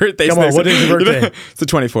 My birthday's Come on, what is your birthday? It's the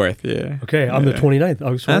 24th, yeah. Okay, I'm the 29th.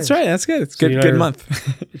 August 29th. That's right. That's good. It's good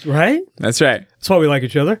month. Right? That's right. That's why we like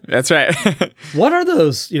each other. That's right. What are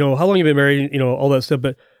those, how long you been married, all that stuff,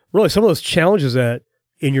 but really some of those challenges that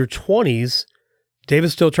in your 20s,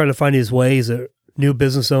 David's still trying to find his way. He's a new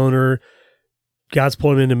business owner. God's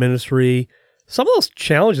pulling him into ministry. Some of those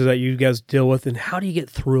challenges that you guys deal with, and how do you get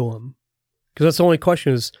through them? Because that's the only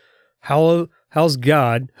question is, how's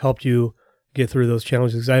God helped you get through those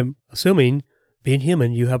challenges? I'm assuming, being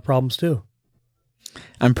human, you have problems too.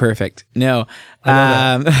 I'm perfect. No.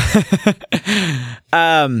 I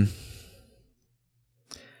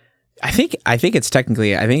think it's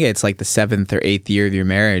like the 7th or 8th year of your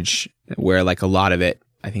marriage where like a lot of it,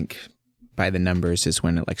 I think by the numbers is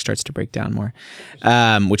when it like starts to break down more.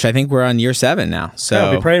 Which I think we're on year 7 now. So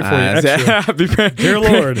I'll be praying for you next year. Dear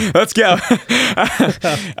Lord. Let's go.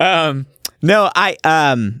 No, I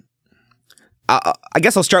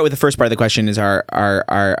guess I'll start with the first part of the question is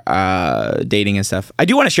our dating and stuff. I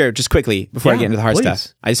do want to share just quickly before I get into the hard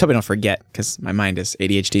stuff. I just hope I don't forget because my mind is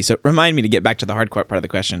ADHD. So remind me to get back to the hard part of the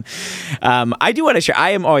question. I do want to share.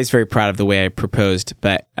 I am always very proud of the way I proposed,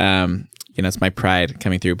 but it's my pride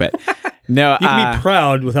coming through. But no, you can be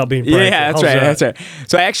proud without being prideful. Yeah, that's right. That's right.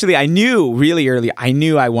 So I knew really early. I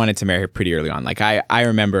knew I wanted to marry her pretty early on. Like I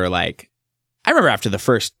remember after the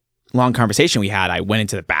first long conversation we had, I went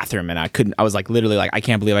into the bathroom and I was like literally like, I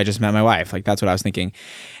can't believe I just met my wife. Like that's what I was thinking.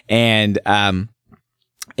 And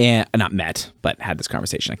not met, but had this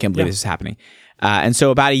conversation. I can't believe this is happening. And so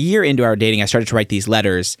about a year into our dating, I started to write these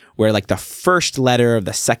letters where like the first letter of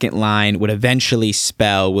the second line would eventually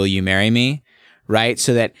spell, will you marry me? Right.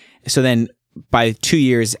 So then by 2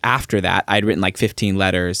 years after that, I'd written like 15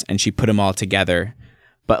 letters and she put them all together.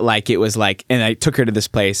 But like, it was like, and I took her to this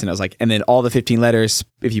place and I was like, and then all the 15 letters,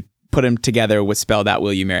 if you put them together would spell that,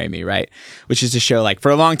 will you marry me? Right. Which is to show like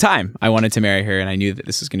for a long time, I wanted to marry her and I knew that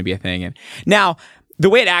this was going to be a thing. And now the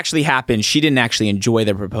way it actually happened, she didn't actually enjoy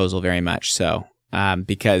the proposal very much. So,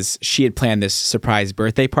 because she had planned this surprise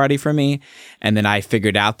birthday party for me. And then I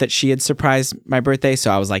figured out that she had surprised my birthday.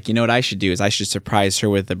 So I was like, you know what I should do is I should surprise her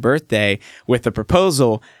with the birthday with the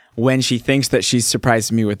proposal when she thinks that she's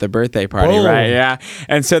surprised me with the birthday party, right? Yeah.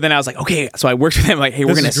 And so then I was like, okay. So I worked with him like, hey,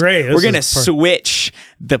 we're gonna switch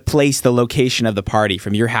the location of the party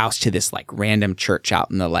from your house to this like random church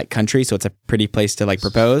out in the like country. So it's a pretty place to like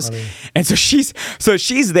propose. Funny. And so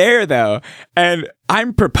she's there though, and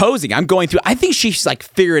I'm proposing. I'm going through. I think she's like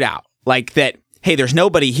figured out like that. Hey, there's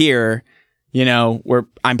nobody here. Where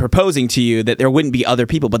I'm proposing to you, that there wouldn't be other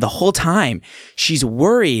people. But the whole time she's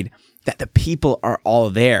worried that the people are all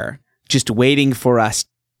there just waiting for us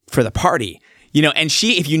for the party, and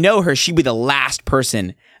she, if you know her, she'd be the last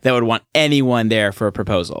person that would want anyone there for a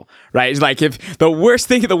proposal, right? It's like if the worst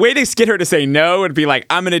thing, the way to get her to say no would be like,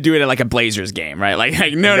 I'm going to do it at like a Blazers game, right? Like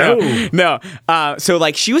no. So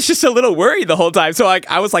like she was just a little worried the whole time. So like,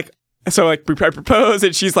 I was like, So like we propose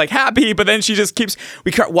and she's like happy, but then she just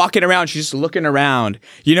we start walking around. She's just looking around,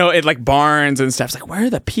 at like barns and stuff. It's like, where are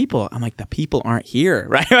the people? I'm like, the people aren't here,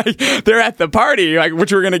 right? Like they're at the party, like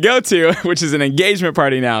which we're going to go to, which is an engagement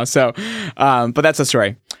party now. So, but that's a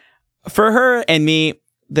story. For her and me,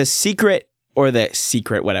 the secret,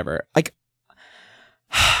 whatever, like,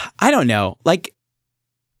 I don't know, like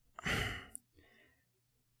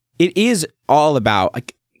it is all about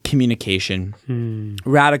like communication,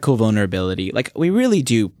 radical vulnerability. Like we really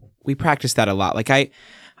do. We practice that a lot. Like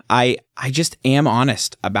I just am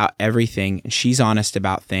honest about everything, and she's honest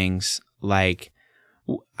about things. Like,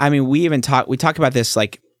 I mean, we talk about this,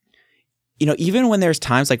 like, even when there's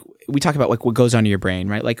times like we talk about like what goes on in your brain,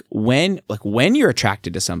 right? Like when you're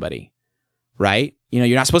attracted to somebody, right?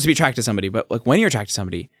 You're not supposed to be attracted to somebody, but like when you're attracted to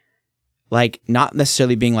somebody, like not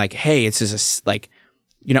necessarily being like, hey, it's just like,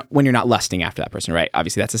 when you're not lusting after that person, right?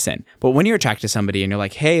 Obviously that's a sin. But when you're attracted to somebody and you're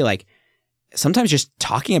like, hey, like sometimes just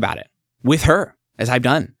talking about it with her, as I've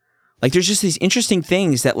done, like there's just these interesting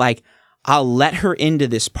things that like, I'll let her into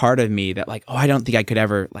this part of me that like, oh, I don't think I could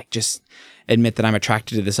ever like just admit that I'm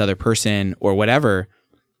attracted to this other person or whatever,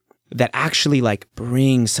 that actually like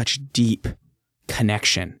brings such deep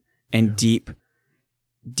connection and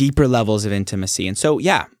deeper levels of intimacy. And so,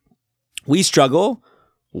 yeah, we struggle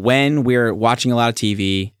when we're watching a lot of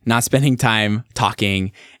TV, not spending time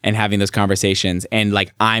talking and having those conversations, and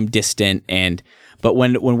like I'm distant, but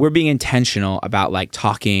when we're being intentional about like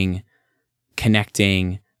talking,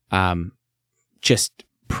 connecting, just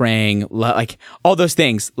praying, like all those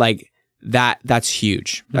things, like that's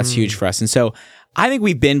huge. That's huge for us. And so I think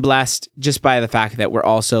we've been blessed just by the fact that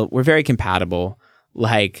we're very compatible.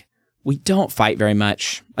 Like we don't fight very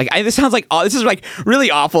much. Like this sounds like, this is like really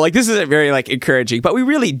awful. Like this isn't very like encouraging, but we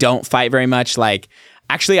really don't fight very much. Like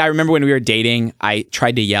actually, I remember when we were dating, I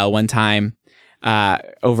tried to yell one time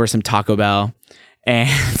over some Taco Bell,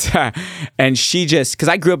 and she just, because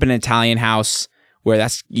I grew up in an Italian house where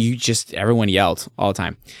everyone yelled all the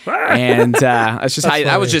time. And that's just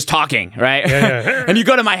I was just talking, right? Yeah. And you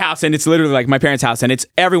go to my house and it's literally like my parents' house and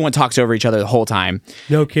everyone talks over each other the whole time.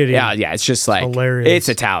 No kidding. Yeah, it's just like, hilarious. It's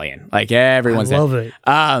Italian. Like everyone's I love it.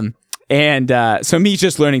 So me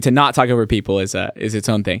just learning to not talk over people is its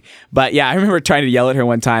own thing. But yeah, I remember trying to yell at her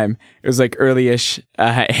one time. It was like early-ish,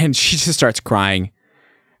 and she just starts crying.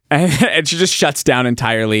 And she just shuts down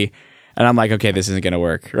entirely. And I'm like, okay, this isn't going to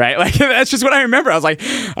work, right? Like, that's just what I remember. I was like,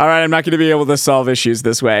 all right, I'm not going to be able to solve issues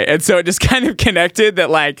this way. And so it just kind of connected that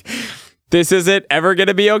like, this isn't ever going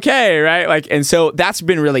to be okay, right? Like, and so that's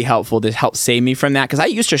been really helpful to help save me from that. Because I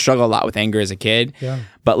used to struggle a lot with anger as a kid. Yeah.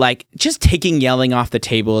 But like, just taking yelling off the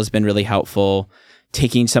table has been really helpful,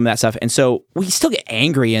 taking some of that stuff. And so we still get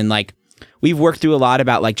angry, and like, we've worked through a lot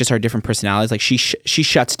about like just our different personalities. Like she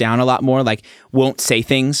shuts down a lot more, like won't say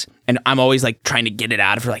things. And I'm always like trying to get it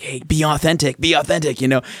out of her, like, hey, be authentic,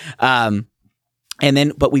 but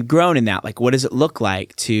we've grown in that. Like, what does it look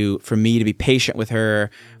like for me to be patient with her,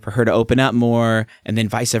 for her to open up more, and then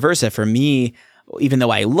vice versa. For me, even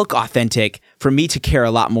though I look authentic, for me to care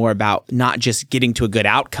a lot more about not just getting to a good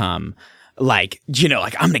outcome, like,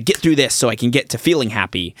 like I'm going to get through this so I can get to feeling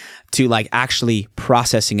happy, to like actually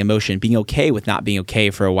processing emotion, being okay with not being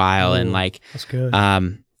okay for a while. And like, that's good.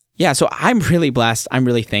 Yeah, so I'm really blessed. I'm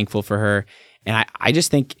really thankful for her. And I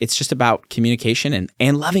just think it's just about communication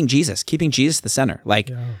and loving Jesus, keeping Jesus the center.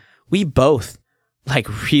 Like we both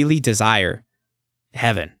like really desire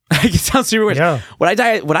heaven. Like it sounds super weird. Yeah. What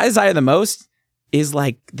I desire the most is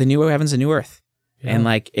like the new heavens and new earth. Yeah. And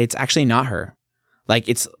like it's actually not her. Like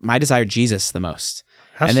it's my desire Jesus the most.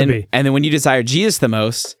 Has to be. And then when you desire Jesus the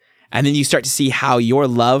most, and then you start to see how your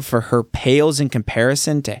love for her pales in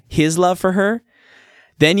comparison to his love for her,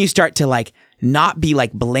 then you start to like not be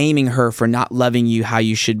like blaming her for not loving you how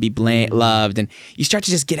you should be loved. And you start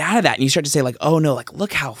to just get out of that, and you start to say like, oh no, like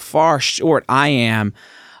look how far short I am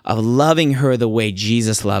of loving her the way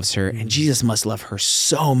Jesus loves her. And Jesus must love her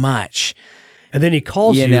so much. And then he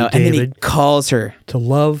calls you, David, and then he calls her to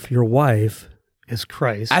love your wife as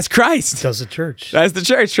Christ. As Christ. Does the church. As the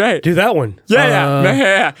church, right. Do that one.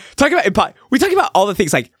 Yeah. We talk about all the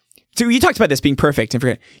things like, so you talked about this being perfect and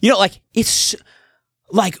forget, like it's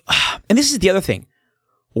like, and this is the other thing.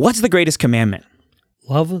 What's the greatest commandment?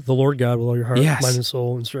 Love the Lord God with all your heart, mind, and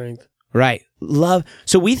soul, and strength. Right. Love.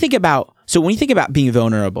 So when you think about being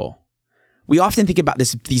vulnerable, we often think about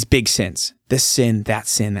these big sins, this sin, that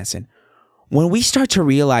sin, that sin. When we start to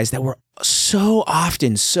realize that we're so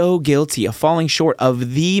often so guilty of falling short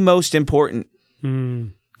of the most important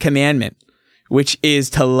commandment, which is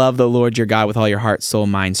to love the Lord your God with all your heart, soul,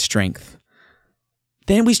 mind, strength.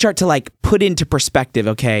 Then we start to like put into perspective,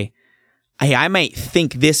 okay, I might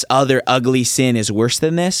think this other ugly sin is worse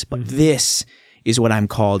than this, but this is what I'm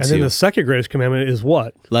called to. And then the second greatest commandment is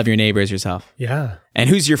what? Love your neighbor as yourself. Yeah. And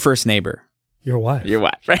who's your first neighbor? Your wife. Your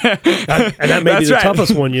wife. And that may be the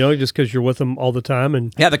toughest one, just because you're with them all the time.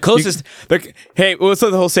 And yeah, the closest. Hey, what's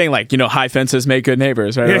the whole saying? Like, high fences make good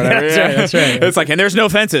neighbors, right? That's right. It's like, and there's no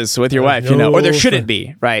fences with your wife, or there shouldn't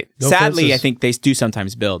be, right? No Sadly, fences. I think they do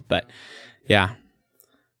sometimes build, but yeah.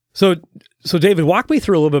 So David, walk me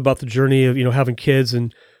through a little bit about the journey of having kids,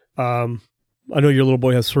 and I know your little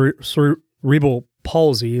boy has cerebral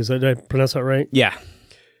palsy. Did I pronounce that right? Yeah.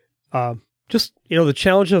 Just the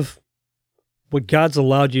challenge of what God's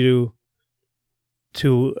allowed you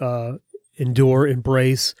to endure,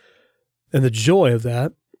 embrace, and the joy of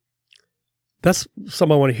that. That's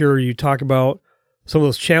something I want to hear you talk about. Some of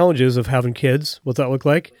those challenges of having kids. What's that look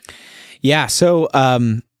like? Yeah. So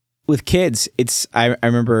with kids, I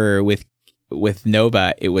remember with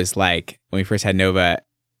Nova, it was like when we first had Nova,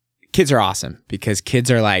 kids are awesome because kids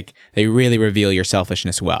are like, they really reveal your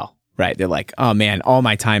selfishness well, right? They're like, oh man, all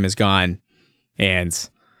my time is gone and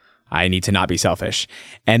I need to not be selfish.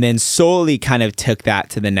 And then slowly kind of took that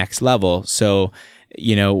to the next level. So,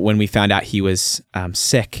 when we found out he was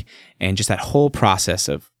sick and just that whole process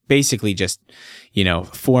of basically just,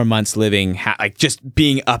 4 months living, like just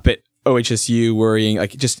being up at OHSU, worrying,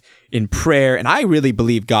 like just in prayer. And I really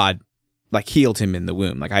believe God like healed him in the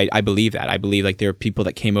womb. Like I believe that. I believe like there are people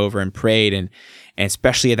that came over and prayed and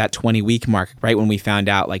especially at that 20-week mark, right when we found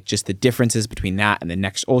out like just the differences between that and the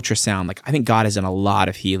next ultrasound, like I think God has done a lot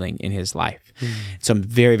of healing in his life. So I'm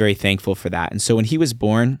very, very thankful for that. And so when he was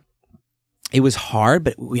born, it was hard,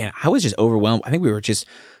 but I was just overwhelmed. I think we were just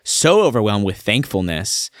so overwhelmed with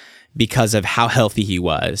thankfulness because of how healthy he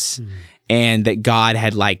was. And that God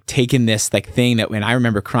had like taken this like thing that when I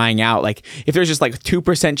remember crying out, like if there's just like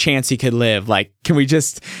 2% chance he could live, like, can we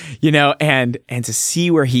just, and to see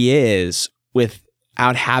where he is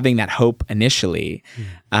without having that hope initially,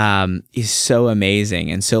 is so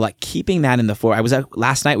amazing. And so like keeping that in the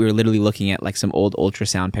last night we were literally looking at like some old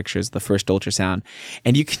ultrasound pictures, the first ultrasound,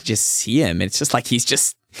 and you can just see him. It's just like,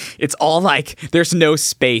 it's all like, there's no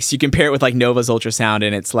space. You compare it with like Nova's ultrasound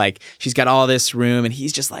and it's like, she's got all this room and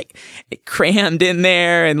he's just like crammed in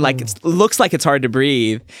there and like, it looks like it's hard to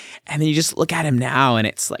breathe. And then you just look at him now and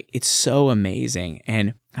it's like, it's so amazing.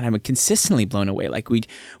 And I'm consistently blown away. Like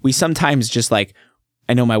we sometimes just like,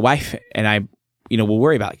 I know my wife and I, we'll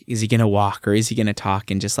worry about, like, is he going to walk or is he going to talk?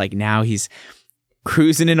 And just like now he's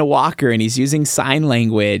cruising in a walker and he's using sign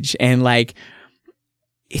language and like,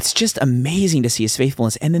 it's just amazing to see his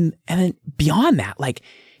faithfulness. And then beyond that, like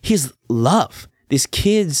his love, this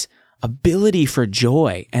kid's ability for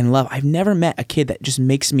joy and love. I've never met a kid that just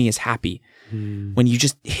makes me as happy when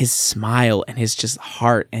his smile and his just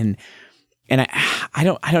heart. And I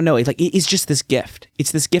don't know. It's like, it's just this gift.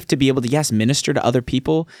 It's this gift to be able to, yes, minister to other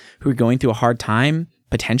people who are going through a hard time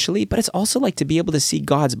potentially, but it's also like to be able to see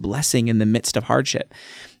God's blessing in the midst of hardship.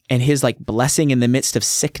 And his like blessing in the midst of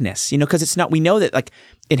sickness, because we know that like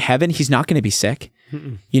in heaven, he's not going to be sick,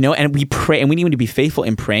 and we pray and we need to be faithful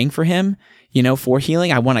in praying for him, for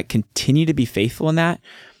healing. I want to continue to be faithful in that,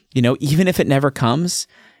 even if it never comes,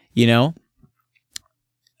 and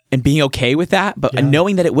being okay with that, but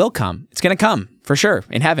knowing that it will come. It's going to come for sure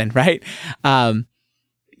in heaven, right?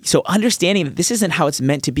 So understanding that this isn't how it's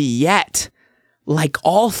meant to be yet. Like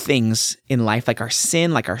all things in life, like our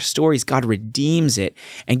sin, like our stories, God redeems it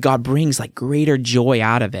and God brings like greater joy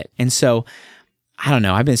out of it. And so, I don't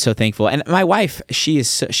know, I've been so thankful. And my wife, it's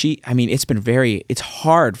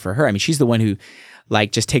hard for her. I mean, she's the one who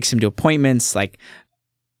like just takes him to appointments, like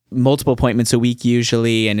multiple appointments a week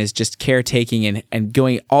usually, and is just caretaking and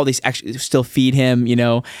going all these extra, still feed him,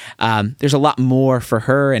 there's a lot more for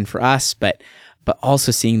her and for us, but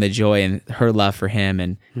also seeing the joy and her love for him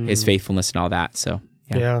and his faithfulness and all that. So,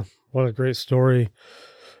 yeah, what a great story.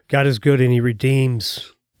 God is good and he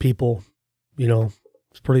redeems people,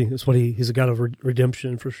 he's a God of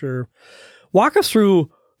redemption for sure. Walk us through,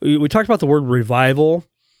 we talked about the word revival.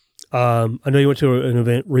 I know you went to an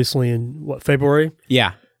event recently in February?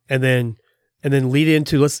 Yeah. And then lead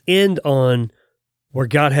into, let's end on where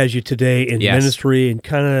God has you today in ministry and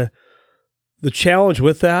kind of the challenge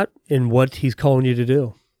with that and what he's calling you to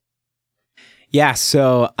do. Yeah.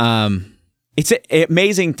 So, it's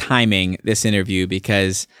amazing timing, this interview,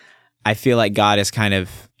 because I feel like God has kind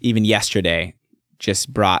of, even yesterday,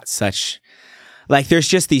 just brought such, like, there's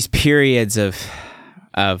just these periods of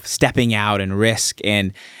stepping out and risk.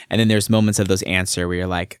 And then there's moments of those answer where you're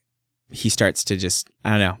like, he starts to just,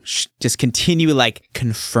 I don't know, just continue like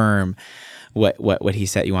confirm what he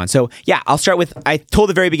set you on. So yeah, I'll start with, I told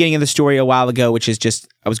the very beginning of the story a while ago, which is just,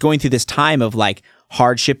 I was going through this time of like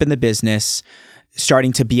hardship in the business,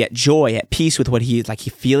 starting to be at joy, at peace with what he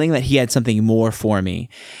feeling that he had something more for me.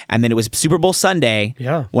 And then it was Super Bowl Sunday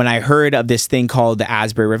when I heard of this thing called the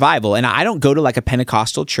Asbury Revival. And I don't go to like a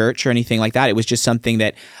Pentecostal church or anything like that. It was just something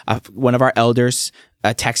that one of our elders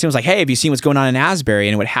texted me, was like, hey, have you seen what's going on in Asbury?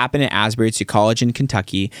 And what happened at Asbury, it's a college in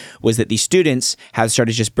Kentucky, was that these students have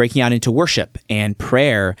started just breaking out into worship and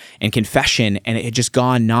prayer and confession, and it had just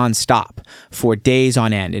gone nonstop for days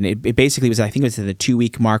on end. And it basically was, I think it was the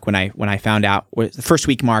 2-week mark when I found out, or the first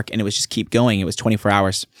week mark, and it was just keep going. It was 24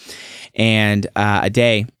 hours and a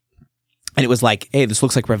day. And it was like, hey, this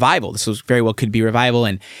looks like revival. This was very well could be revival.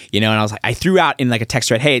 And, and I was like, I threw out in like a text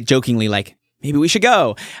thread, hey, jokingly, like, maybe we should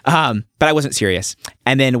go. But I wasn't serious.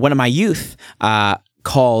 And then one of my youth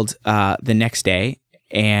called the next day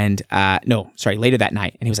later that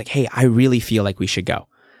night. And he was like, hey, I really feel like we should go.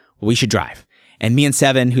 We should drive. And me and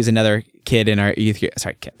Seven, who's another kid in our youth,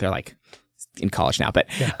 they're like in college now, but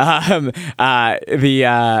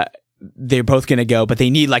they're both going to go, but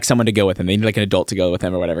they need like someone to go with them. They need like an adult to go with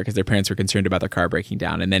them or whatever, because their parents were concerned about their car breaking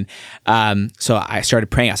down. And then, so I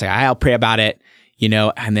started praying. I was like, I'll pray about it.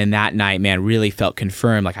 And then that night, man, really felt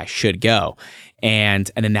confirmed like I should go.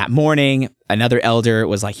 And then that morning, another elder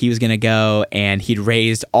was like he was going to go, and he'd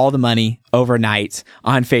raised all the money overnight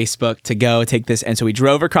on Facebook to go take this. And so we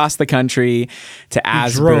drove across the country to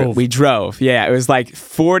Asbury. We drove. Yeah, it was like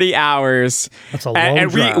 40 hours. That's a long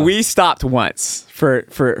drive. And we stopped once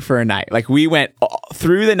for a night. Like we went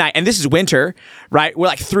through the night, and this is winter, right? We're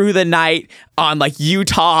like through the night on like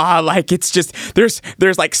Utah. Like it's just, there's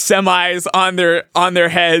like semis on their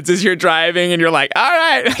heads as you're driving, and you're like, all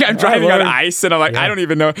right, like, I'm driving on ice, and I'm like, I don't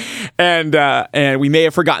even know. And we may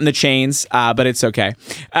have forgotten the chains, but it's okay.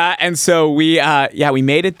 And so we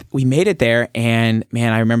made it there. And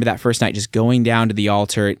man, I remember that first night just going down to the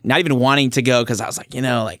altar, not even wanting to go, because I was like,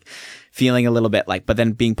 like feeling a little bit like, but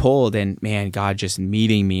then being pulled, and man, God just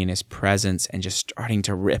meeting me in his presence and just starting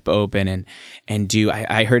to rip open and do,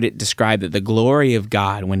 I heard it described that the glory of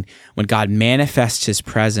God, when God manifests his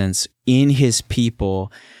presence in his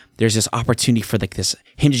people, there's this opportunity for like this,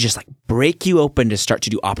 him to just like break you open to start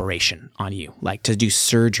to do operation on you, like to do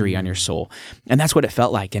surgery on your soul. And that's what it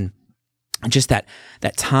felt like. And just that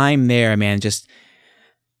time there, man,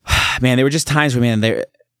 there were just times where, man,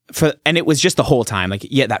 and it was just the whole time. Like,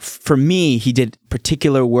 yeah, that for me, he did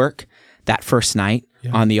particular work that first night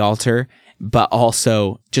on the altar, but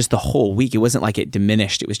also just the whole week. It wasn't like it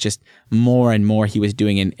diminished. It was just more and more he was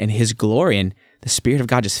doing in his glory, and the Spirit of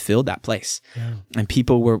God just filled that place. Yeah. And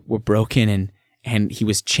people were broken, and he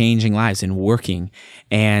was changing lives and working.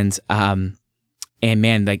 And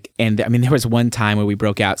man, there was one time where we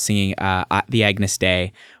broke out singing the Agnus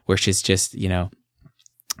Dei, which is just,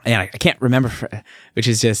 and I can't remember, which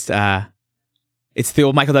is just, it's the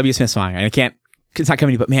old Michael W. Smith song. And it's not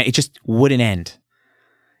coming to me, but man, it just wouldn't end.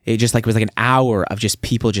 It just like was like an hour of just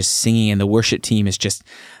people just singing, and the worship team is just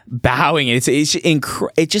bowing. It's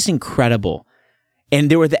just incredible.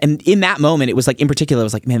 And and in that moment, it was like, in particular, it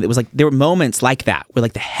was like, man, it was like, there were moments like that where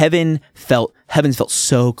like the heavens felt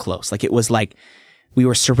so close. Like it was like we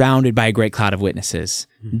were surrounded by a great cloud of witnesses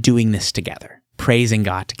doing this together, praising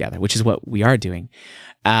God together, which is what we are doing.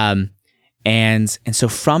 And so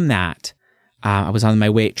from that, I was on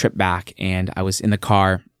my trip back, and I was in the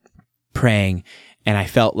car praying, and I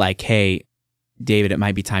felt like, hey, David, it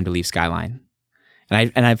might be time to leave Skyline.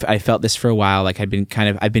 And I felt this for a while. Like I've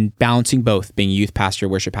been balancing both being youth pastor,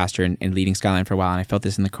 worship pastor, and leading Skyline for a while. And I felt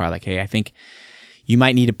this in the car, like, hey, I think you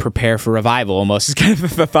might need to prepare for revival, almost is kind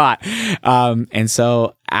of the thought. And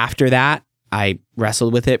so after that, I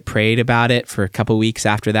wrestled with it, prayed about it for a couple of weeks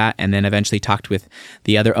after that, and then eventually talked with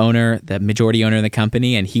the other owner, the majority owner of the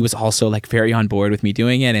company, and he was also like very on board with me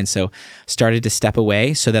doing it. And so started to step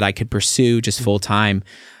away so that I could pursue just full-time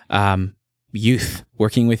youth,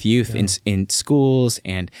 working with youth in schools,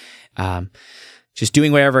 and just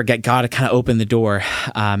doing whatever God to kind of open the door.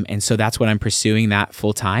 And so that's what I'm pursuing, that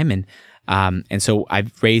full time. And so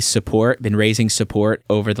I've been raising support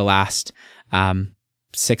over the last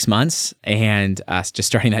 6 months, and just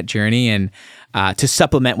starting that journey, and to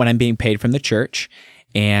supplement what I'm being paid from the church.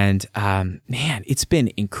 And man, it's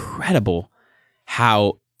been incredible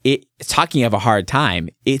how talking of a hard time,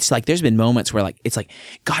 it's like there's been moments where like it's like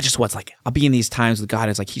God just wants, like, I'll be in these times with God,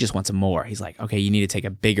 it's like he just wants more. He's like, okay, you need to take a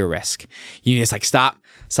bigger risk. You need to just like stop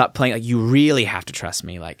playing, like you really have to trust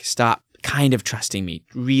me. Like stop kind of trusting me.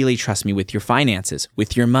 Really trust me with your finances,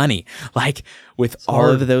 with your money, like with all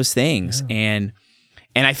of those things. Yeah.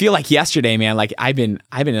 And I feel like yesterday, man, like I've been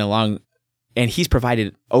in a long he's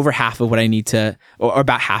provided over half of what I need to, or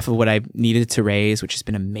about half of what I needed to raise, which has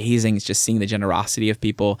been amazing. It's just seeing the generosity of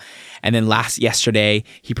people. And then yesterday,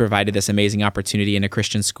 he provided this amazing opportunity in a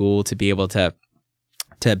Christian school to be able to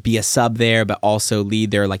be a sub there, but also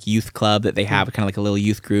lead their like youth club that they have, kind of like a little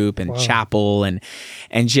youth group, and chapel and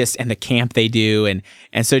the camp they do.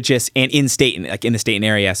 And so just, and in the Staten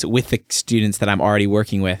area, so with the students that I'm already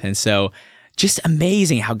working with. And so just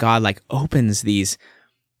amazing how God like opens these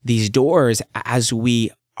doors as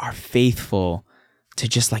we are faithful to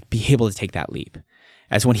just like be able to take that leap.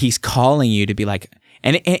 As when he's calling you to be like,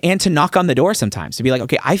 and to knock on the door sometimes, to be like,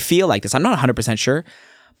 okay, I feel like this. I'm not 100% sure,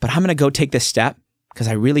 but I'm going to go take this step because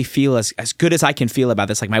I really feel as good as I can feel about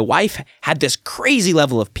this. Like my wife had this crazy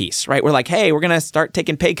level of peace, right? We're like, hey, we're going to start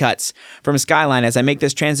taking pay cuts from Skyline as I make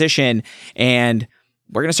this transition, and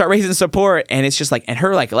we're going to start raising support. And it's just like, and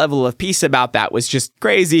her like level of peace about that was just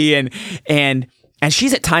crazy. And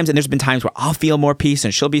she's at times, and there's been times where I'll feel more peace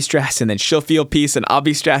and she'll be stressed, and then she'll feel peace and I'll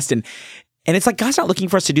be stressed. And it's like, God's not looking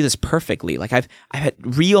for us to do this perfectly. Like I've had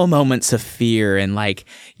real moments of fear and like,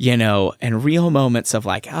 and real moments of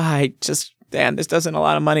like, this doesn't a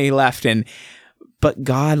lot of money left. But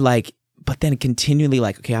God but then continually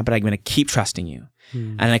like, okay, but I'm going to keep trusting you.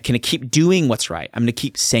 And I'm going to keep doing what's right. I'm going to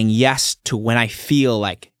keep saying yes to when I feel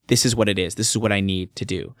like this is what it is. This is what I need to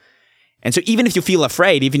do. And so even if you feel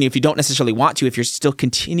afraid, even if you don't necessarily want to, if you're still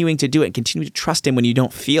continuing to do it and continue to trust him when you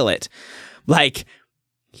don't feel it, like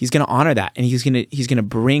he's going to honor that, and he's going to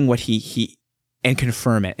bring what he and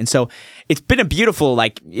confirm it. And so it's been a beautiful,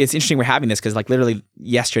 like, it's interesting we're having this because like literally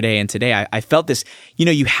yesterday and today I felt this,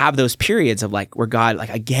 you have those periods of like where God like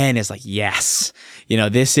again is like, yes,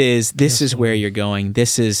 this is where you're going.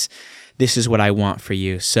 This is what I want for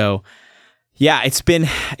you. So yeah, it's been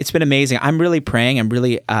amazing. I'm really praying. I'm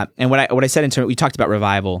really, and what I said into it, we talked about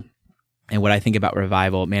revival, and what I think about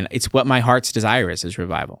revival, man, it's what my heart's desire is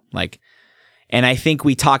revival. Like, and I think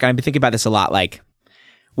and I've been thinking about this a lot, like,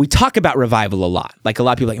 we talk about revival a lot. Like a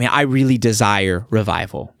lot of people are like, man, I really desire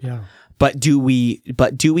revival. Yeah. But do we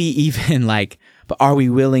even like, but are we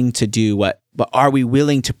willing to but are we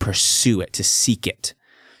willing to pursue it, to seek it,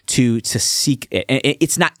 to seek it? And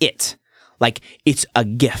it's not it. Like it's a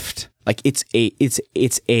gift. Like it's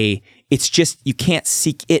just, you can't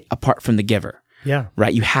seek it apart from the giver. Yeah.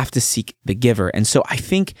 Right? You have to seek the giver. And so I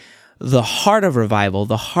think the heart of revival,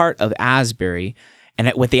 the heart of Asbury, and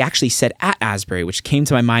what they actually said at Asbury, which came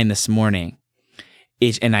to my mind this morning,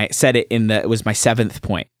 and I said it it was my 7th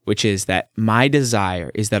point, which is that my desire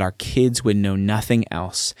is that our kids would know nothing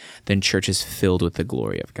else than churches filled with the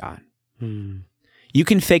glory of God. You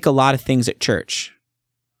can fake a lot of things at church,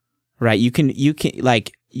 right? You can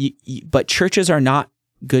like, but churches are not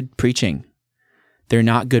good preaching. They're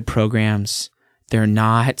not good programs. They're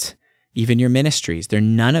not even your ministries. They're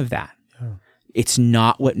none of that. Yeah. It's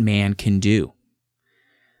not what man can do.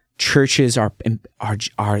 Churches are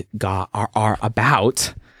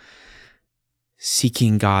about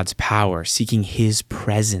seeking God's power, seeking his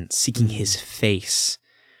presence, seeking his face.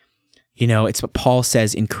 It's what Paul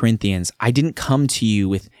says in Corinthians, I didn't come to you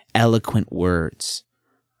with eloquent words.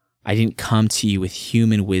 I didn't come to you with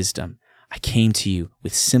human wisdom. I came to you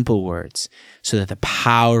with simple words so that the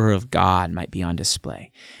power of God might be on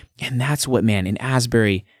display. And that's what, man, in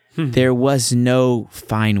Asbury, there was no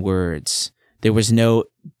fine words. There was no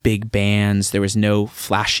big bands. There was no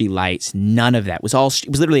flashy lights. None of that. It was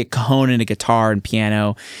literally a cajon and a guitar and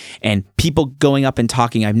piano and people going up and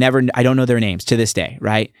talking. I don't know their names to this day,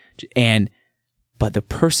 right? But the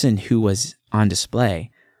person who was on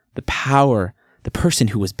display, the person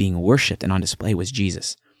who was being worshiped and on display was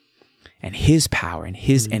Jesus and his power and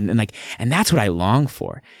his, and that's what I long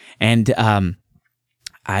for. And,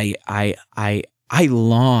 I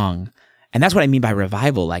long, and that's what I mean by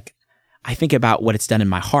revival. Like, I think about what it's done in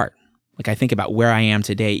my heart. Like I think about where I am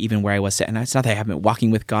today, even where I was, and it's not that I haven't been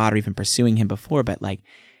walking with God or even pursuing him before, but like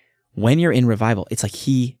when you're in revival, it's like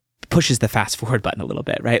he pushes the fast forward button a little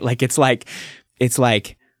bit, right? Like it's like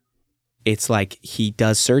he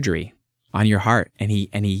does surgery on your heart and he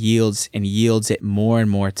yields it more and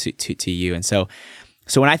more to you. And so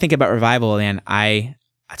when I think about revival, man,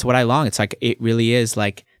 that's what I long. It's like, it really is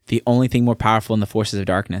like the only thing more powerful than the forces of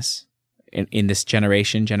darkness in this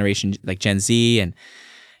generation like Gen Z. And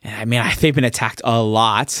I mean, they've been attacked a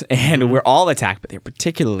lot and we're all attacked, but they're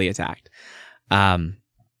particularly attacked.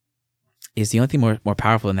 Is the only thing more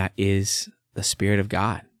powerful than that is the Spirit of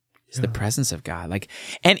God, is the presence of God. Like,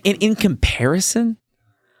 and in comparison,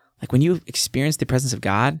 like when you experience the presence of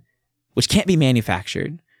God, which can't be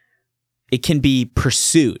manufactured, it can be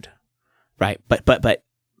pursued, right? But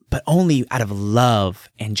only out of love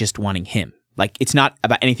and just wanting him, Like, it's not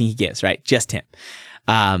about anything he gives, right? Just him.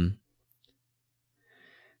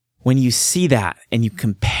 When you see that and you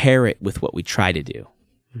compare it with what we try to do,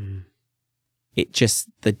 it just,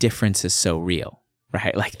 the difference is so real,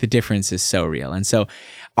 right? Like, the difference is so real. And so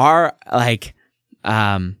our, like,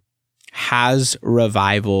 has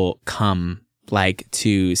revival come, like,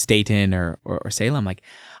 to Staten or Salem? Like,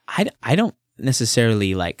 I don't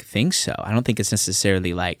necessarily, like, think so. I don't think it's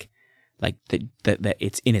necessarily like that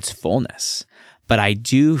it's in its fullness. But I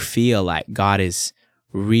do feel like God is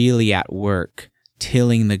really at work,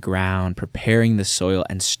 tilling the ground, preparing the soil,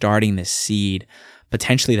 and starting the seed,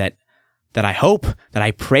 potentially that I hope, that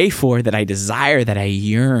I pray for, that I desire, that I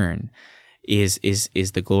yearn, is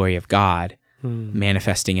the glory of God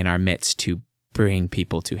manifesting in our midst to bring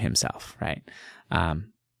people to Himself, right?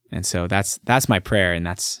 And so that's my prayer, and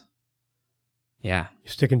that's, yeah.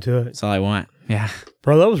 You're sticking to it. That's all I want. Yeah.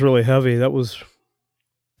 Bro, that was really heavy. That was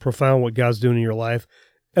profound what God's doing in your life.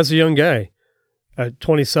 As a young guy, at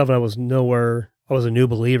 27, I was nowhere. I was a new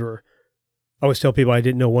believer. I always tell people I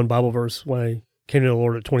didn't know one Bible verse when I came to the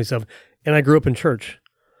Lord at 27. And I grew up in church.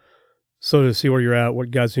 So to see where you're at, what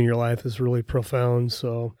God's doing in your life is really profound.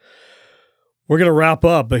 So we're going to wrap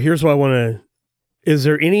up, but here's what I want to, is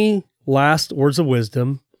there any last words of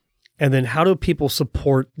wisdom? And then how do people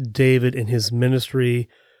support David in his ministry?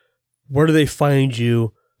 Where do they find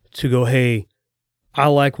you to go, hey, I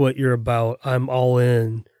like what you're about. I'm all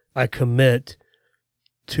in. I commit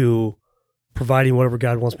to providing whatever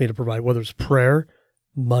God wants me to provide, whether it's prayer,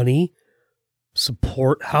 money,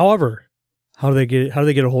 support, however. How do they get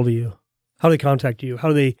a hold of you? How do they contact you? How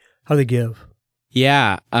do they give?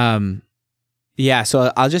 Yeah.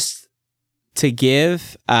 So I'll just, to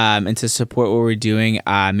give and to support what we're doing,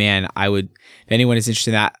 man, I would, if anyone is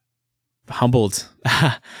interested in that, humbled.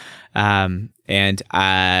 And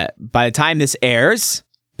by the time this airs,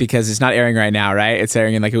 because it's not airing right now, right? It's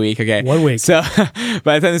airing in like a week. Okay. 1 week. So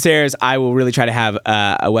by the time this airs, I will really try to have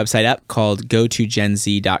a website up called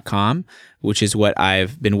gotogenz.com, which is what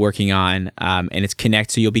I've been working on. And it's connect.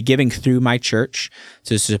 So you'll be giving through my church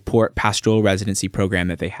to support pastoral residency program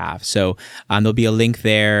that they have. So there'll be a link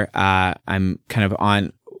there. I'm kind of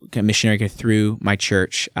on missionary through my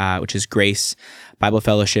church, which is Grace Bible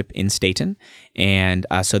Fellowship in Staten. And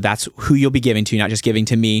so that's who you'll be giving to, not just giving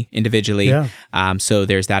to me individually. Yeah. So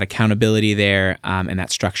there's that accountability there and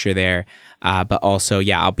that structure there. But also,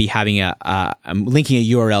 yeah, I'll be having I'm linking a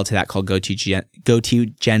URL to that called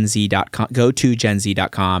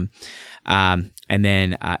gotogenz.com. And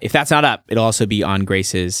then if that's not up, it'll also be on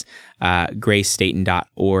Grace's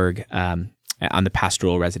gracestaten.org on the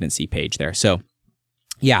pastoral residency page there. So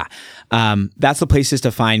yeah, that's the places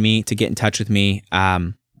to find me, to get in touch with me.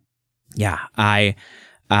 You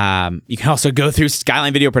can also go through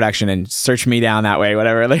Skyline Video Production and search me down that way,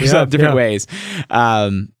 whatever. There's different ways.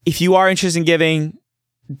 If you are interested in giving,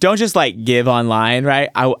 don't just like give online, right?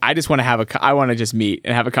 I just want to I want to just meet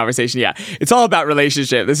and have a conversation. Yeah. It's all about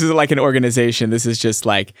relationship. This isn't like an organization. This is just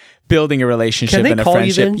like building a relationship and a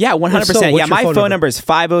friendship. Yeah, 100%. Yeah. My phone number is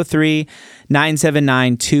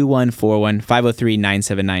 503-979-2141,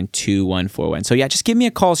 503-979-2141. So yeah, just give me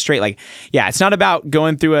a call straight. Like, yeah, it's not about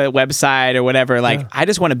going through a website or whatever. Like, I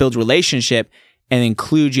just want to build relationship and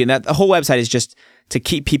include you. And that the whole website is just to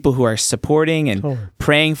keep people who are supporting and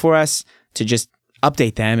praying for us to just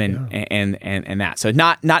update them and that. So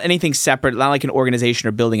not anything separate, not like an organization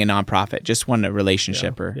or building a nonprofit, just one a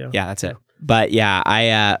relationship that's it. But yeah,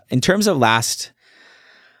 I in terms of last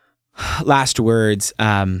words,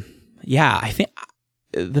 I think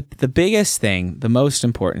the biggest thing, the most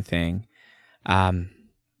important thing, I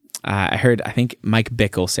think Mike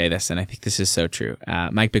Bickle say this, and I think this is so true.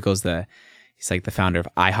 Mike Bickle's he's like the founder of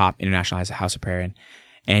IHOP, International House of Prayer,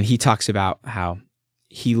 and he talks about how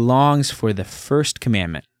he longs for the first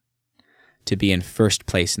commandment to be in first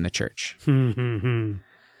place in the church.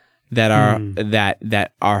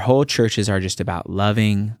 That our whole churches are just about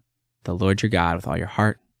loving the Lord your God with all your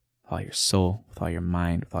heart, with all your soul, with all your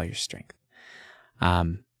mind, with all your strength.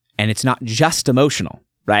 And it's not just emotional,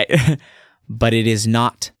 right? But it is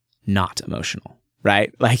not emotional,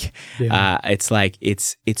 right? Like, it's like,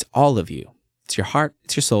 it's all of you. It's your heart,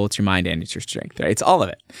 it's your soul, it's your mind, and it's your strength, right? It's all of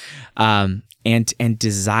it. And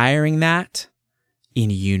desiring that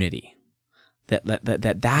in unity,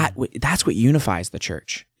 that's what unifies the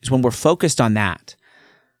church, is when we're focused on that,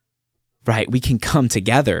 right? We can come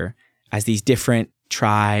together as these different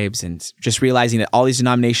tribes and just realizing that all these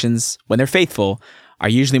denominations, when they're faithful, are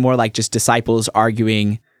usually more like just disciples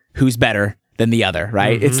arguing who's better than the other,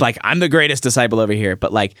 right? Mm-hmm. It's like, I'm the greatest disciple over here.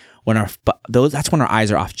 But like that's when our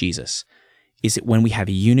eyes are off Jesus. Is it when we have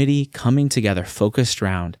unity coming together, focused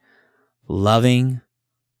around loving,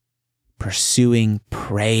 pursuing,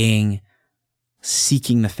 praying,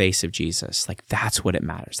 seeking the face of Jesus. Like that's what it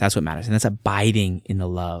matters. That's what matters. And that's abiding in the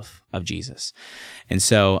love of Jesus. And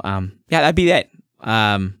so, that'd be it.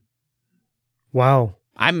 Wow.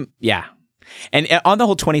 And on the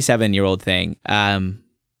whole 27-year-old thing,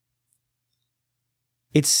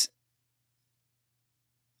 it's,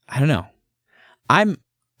 I don't know.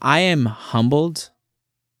 I am humbled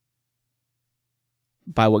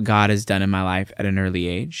by what God has done in my life at an early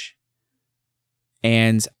age.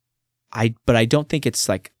 But I don't think it's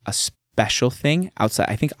like a special thing outside.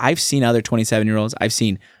 I think I've seen other 27-year-olds. I've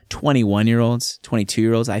seen 21-year-olds,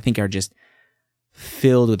 22-year-olds. I think are just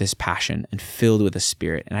filled with this passion and filled with the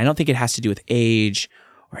Spirit. And I don't think it has to do with age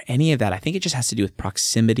or any of that. I think it just has to do with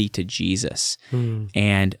proximity to Jesus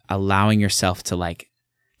and allowing yourself to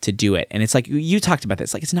do it. And it's like, you talked about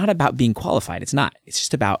this. Like, it's not about being qualified. It's not. It's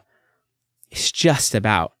just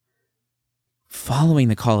about following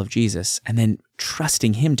the call of Jesus and then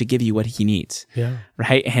trusting him to give you what he needs. Yeah.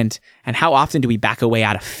 Right. And how often do we back away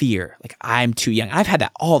out of fear? Like, I'm too young. I've had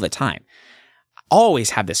that all the time. I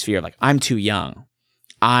always have this fear. Like, I'm too young.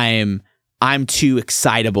 I'm too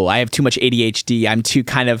excitable. I have too much ADHD. I'm too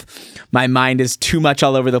my mind is too much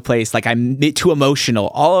all over the place. Like, I'm too emotional.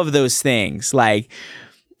 All of those things. Like,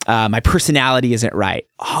 my personality isn't right.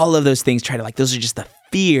 All of those things those are just the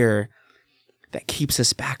fear that keeps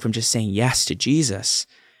us back from just saying yes to Jesus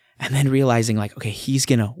and then realizing like, okay, he's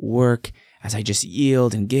going to work as I just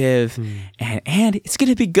yield and give and it's going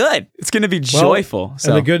to be good. It's going to be joyful.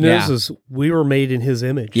 So, and the good news is we were made in his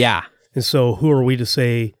image. Yeah. And so who are we to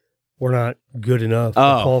say we're not good enough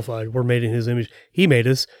or qualified? We're made in his image. He made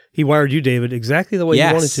us. He wired you, David, exactly the way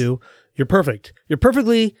you wanted to. You're perfect.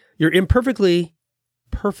 You're imperfectly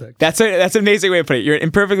perfect. That's an amazing way to put it. You're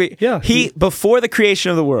imperfectly. Yeah. He before the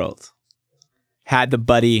creation of the world had the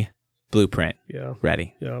Buddy blueprint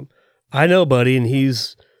ready. Yeah. I know Buddy, and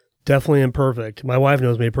he's definitely imperfect. My wife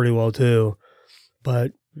knows me pretty well too,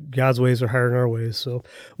 but God's ways are higher than our ways. So,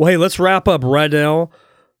 well, hey, let's wrap up right now.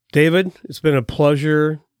 David, it's been a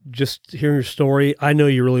pleasure just hearing your story. I know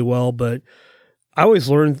you really well, but I always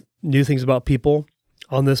learn new things about people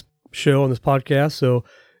on this show, on this podcast. So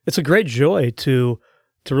it's a great joy to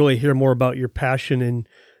really hear more about your passion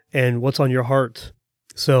and what's on your heart.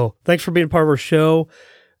 So thanks for being part of our show.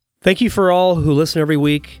 Thank you for all who listen every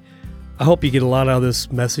week. I hope you get a lot out of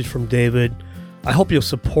this message from David. I hope you'll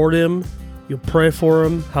support him. You'll pray for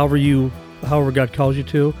him, however God calls you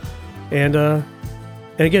to. And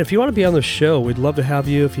again, if you want to be on the show, we'd love to have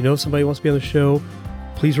you. If you know somebody who wants to be on the show,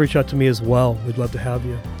 please reach out to me as well. We'd love to have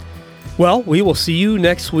you. Well, we will see you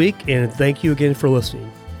next week, and thank you again for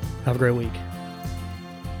listening. Have a great week.